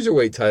the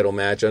Cruiserweight title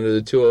match under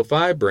the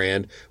 205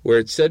 brand, where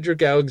it's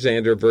Cedric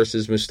Alexander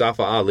versus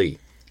Mustafa Ali.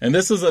 And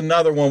this is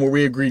another one where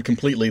we agreed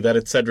completely that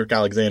it's Cedric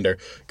Alexander,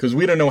 because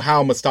we don't know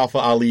how Mustafa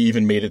Ali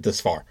even made it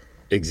this far.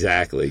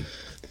 Exactly.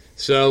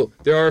 So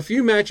there are a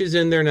few matches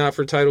in there not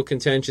for title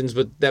contentions,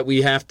 but that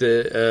we have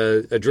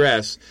to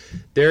address.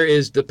 There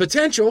is the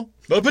potential.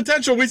 The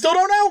potential. We still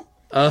don't know.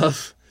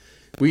 Of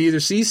we either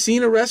see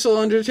Cena wrestle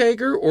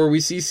Undertaker or we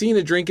see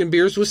Cena drinking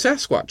beers with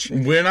Sasquatch.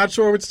 We're not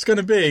sure what it's going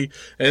to be.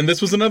 And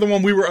this was another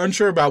one we were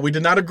unsure about. We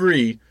did not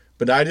agree.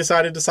 But I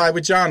decided to side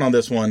with John on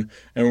this one.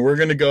 And we're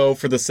going to go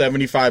for the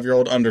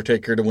 75-year-old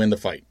Undertaker to win the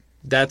fight.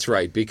 That's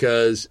right,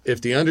 because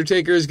if The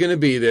Undertaker is going to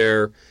be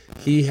there,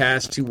 he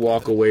has to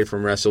walk away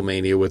from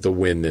WrestleMania with a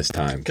win this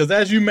time. Because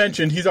as you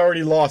mentioned, he's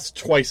already lost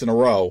twice in a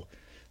row.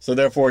 So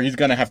therefore, he's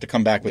going to have to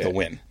come back with a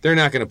win. They're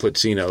not going to put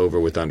Cena over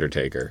with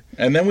Undertaker.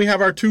 And then we have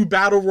our 2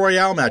 Battle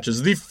Royale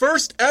matches. The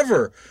first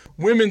ever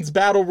women's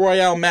Battle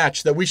Royale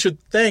match that we should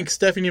thank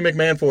Stephanie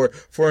McMahon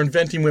for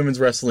inventing women's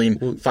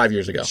wrestling 5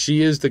 years ago.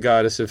 She is the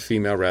goddess of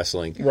female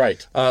wrestling.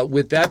 Right.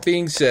 With that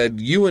being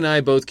said, you and I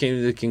both came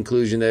to the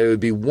conclusion that it would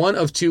be one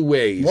of two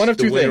ways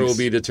the winner will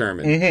be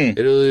determined. Mm-hmm.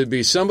 It'll either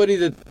be somebody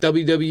that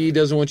WWE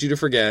doesn't want you to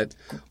forget,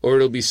 or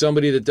it'll be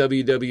somebody that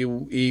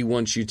WWE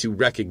wants you to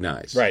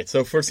recognize. Right.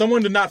 So for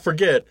someone to not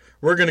forget,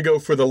 we're going to go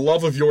for the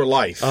love of your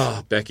life.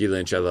 Oh, Becky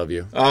Lynch, I love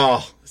you.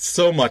 Oh,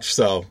 so much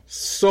so.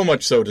 So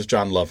much so does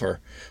John love her.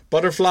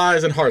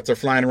 Butterflies and hearts are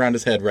flying around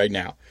his head right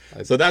now.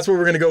 So that's what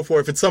we're going to go for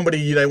if it's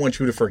somebody they want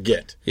you to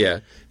forget. Yeah.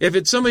 If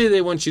it's somebody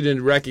they want you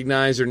to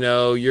recognize or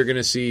know, you're going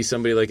to see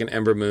somebody like an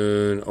Ember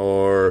Moon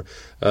or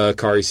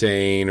Kairi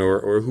Sane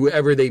or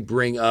whoever they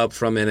bring up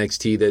from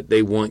NXT that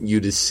they want you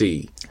to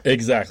see.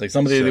 Exactly.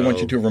 Somebody they want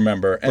you to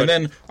remember. And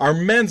then our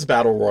men's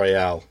Battle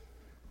Royale.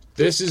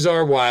 This is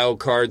our wild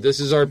card. This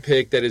is our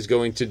pick that is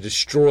going to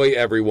destroy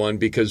everyone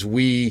because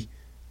we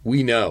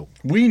know.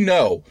 We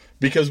know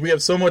because we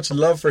have so much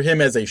love for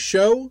him as a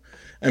show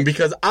and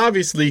because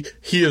obviously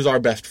he is our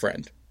best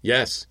friend.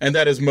 Yes. And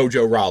that is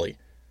Mojo Rawley.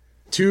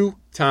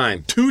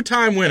 Two-time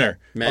winner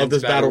of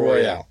this Battle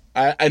Royale.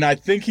 And I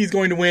think he's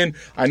going to win.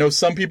 I know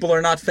some people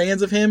are not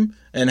fans of him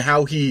and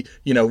how he,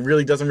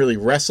 really doesn't really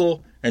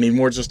wrestle and he's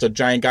more just a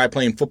giant guy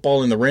playing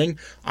football in the ring.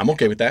 I'm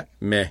okay with that.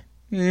 Meh.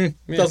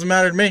 Doesn't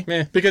matter to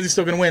me because he's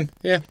still going to win.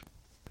 Yeah.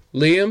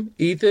 Liam,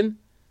 Ethan,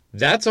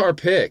 that's our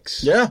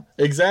picks. Yeah,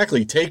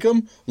 exactly. Take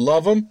them,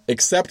 love them,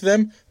 accept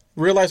them,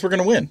 realize we're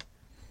going to win.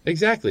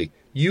 Exactly.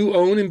 You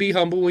own and be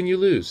humble when you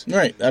lose.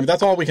 Right. I mean,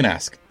 that's all we can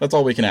ask. That's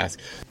all we can ask.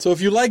 So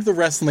if you like the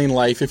wrestling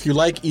life, if you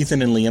like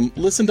Ethan and Liam,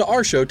 listen to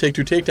our show, Take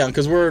Two Takedown,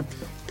 because we're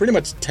pretty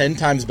much 10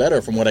 times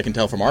better from what I can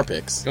tell from our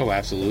picks. Oh,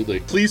 absolutely.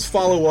 Please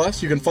follow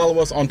us. You can follow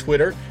us on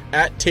Twitter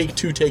at Take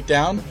Two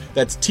Takedown.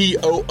 That's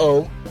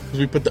TOO, because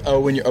we put the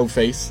O in your O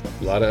face.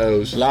 A lot of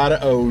O's. A lot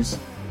of O's.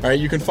 All right,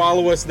 you can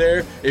follow us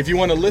there. If you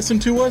want to listen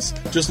to us,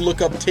 just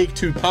look up Take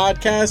Two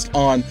Podcast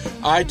on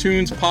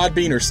iTunes,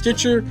 Podbean, or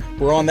Stitcher.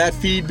 We're on that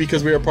feed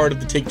because we are part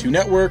of the Take Two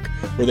Network,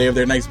 where they have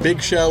their nice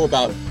big show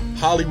about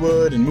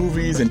Hollywood and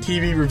movies and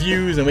TV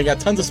reviews, and we got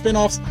tons of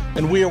spinoffs,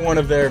 and we are one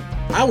of their,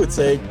 I would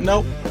say,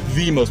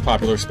 the most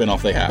popular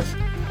spinoff they have.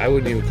 I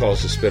wouldn't even call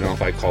us a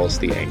spinoff. I'd call us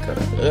the anchor.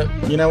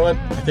 You know what?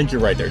 I think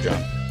you're right there,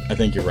 John. I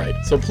think you're right.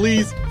 So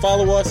please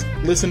follow us,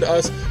 listen to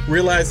us,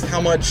 realize how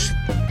much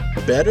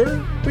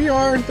better we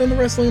are than the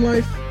wrestling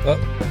life.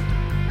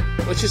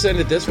 Let's just end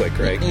it this way,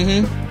 Craig.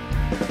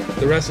 Mm-hmm.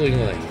 The wrestling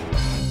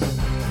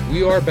life.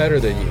 We are better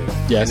than you.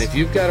 Yes. And if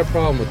you've got a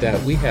problem with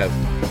that, we have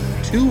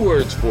 2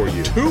 words for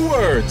you. 2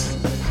 words.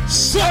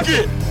 Suck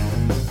it!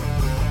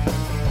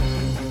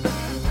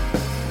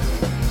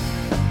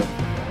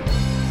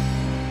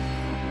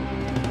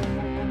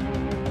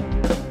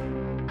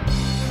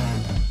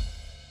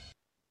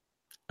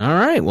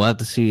 right, we'll have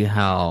to see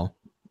how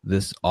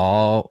this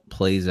all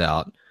plays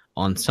out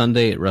on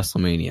Sunday at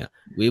WrestleMania.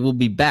 We will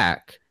be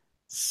back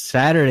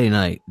Saturday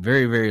night,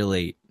 very, very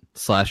late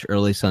 /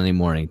 early Sunday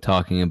morning,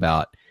 talking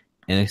about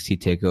NXT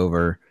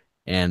TakeOver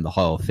and the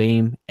Hall of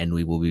Fame, and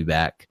we will be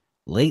back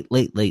late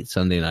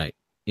Sunday night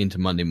into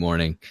Monday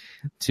morning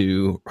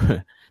to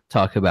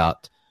talk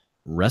about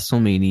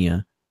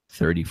WrestleMania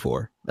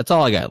 34. That's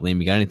all I got. Liam,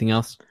 you got anything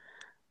else?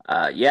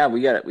 Yeah,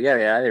 we got to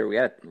get out of here. We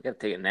got to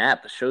take a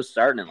nap. The show's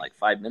starting in like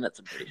 5 minutes,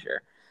 I'm pretty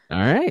sure. All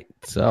right.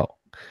 So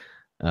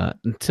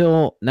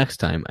until next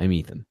time, I'm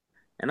Ethan.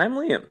 And I'm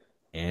Liam.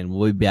 And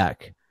we'll be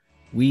back.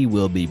 We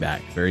will be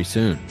back very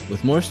soon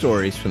with more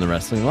stories from the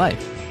wrestling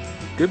life.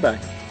 Goodbye.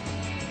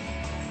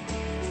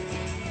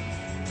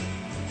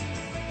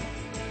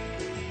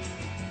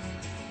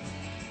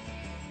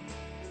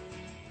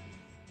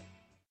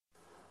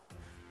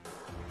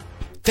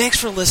 Thanks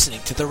for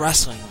listening to The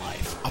Wrestling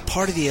Life, a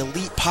part of the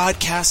Elite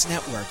Podcast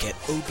Network at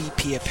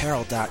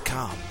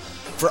obpapparel.com.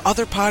 For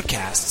other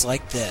podcasts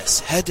like this,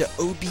 head to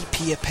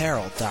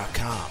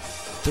obpapparel.com.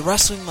 The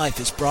Wrestling Life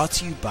is brought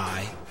to you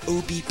by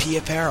OBP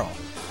Apparel.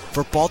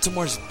 For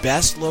Baltimore's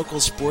best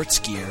local sports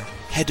gear,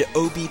 head to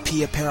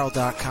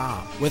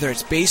obpapparel.com. Whether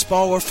it's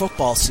baseball or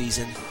football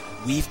season,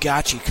 we've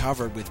got you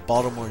covered with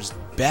Baltimore's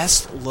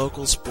best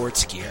local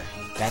sports gear.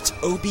 That's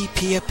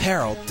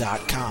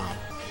obpapparel.com.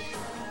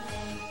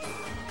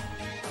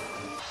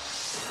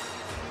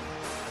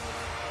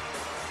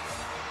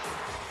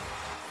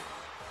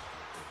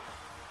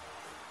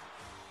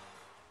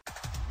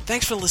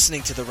 Thanks for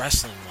listening to The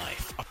Wrestling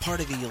Life, a part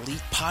of the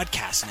Elite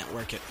Podcast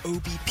Network at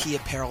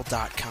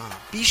obpapparel.com.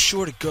 Be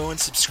sure to go and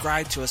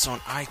subscribe to us on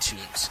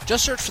iTunes.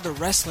 Just search for The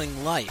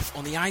Wrestling Life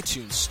on the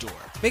iTunes store.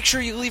 Make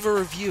sure you leave a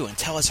review and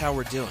tell us how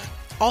we're doing.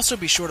 Also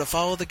be sure to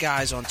follow the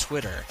guys on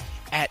Twitter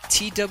at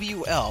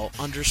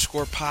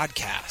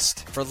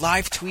TWL_podcast for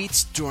live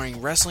tweets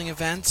during wrestling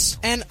events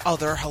and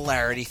other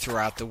hilarity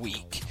throughout the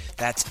week.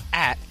 That's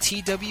at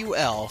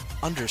TWL_podcast.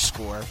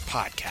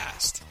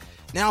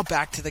 Now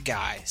back to the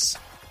guys.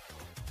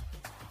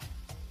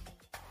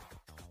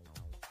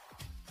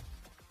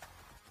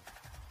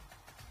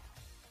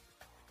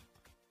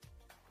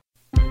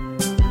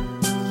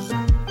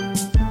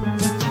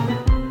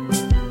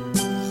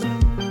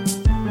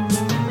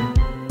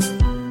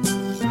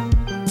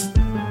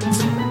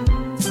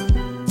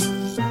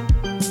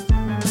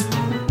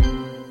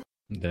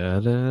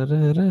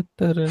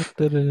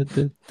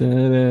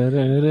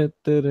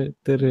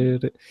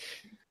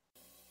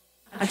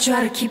 I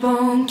try to keep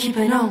on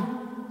keeping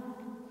on.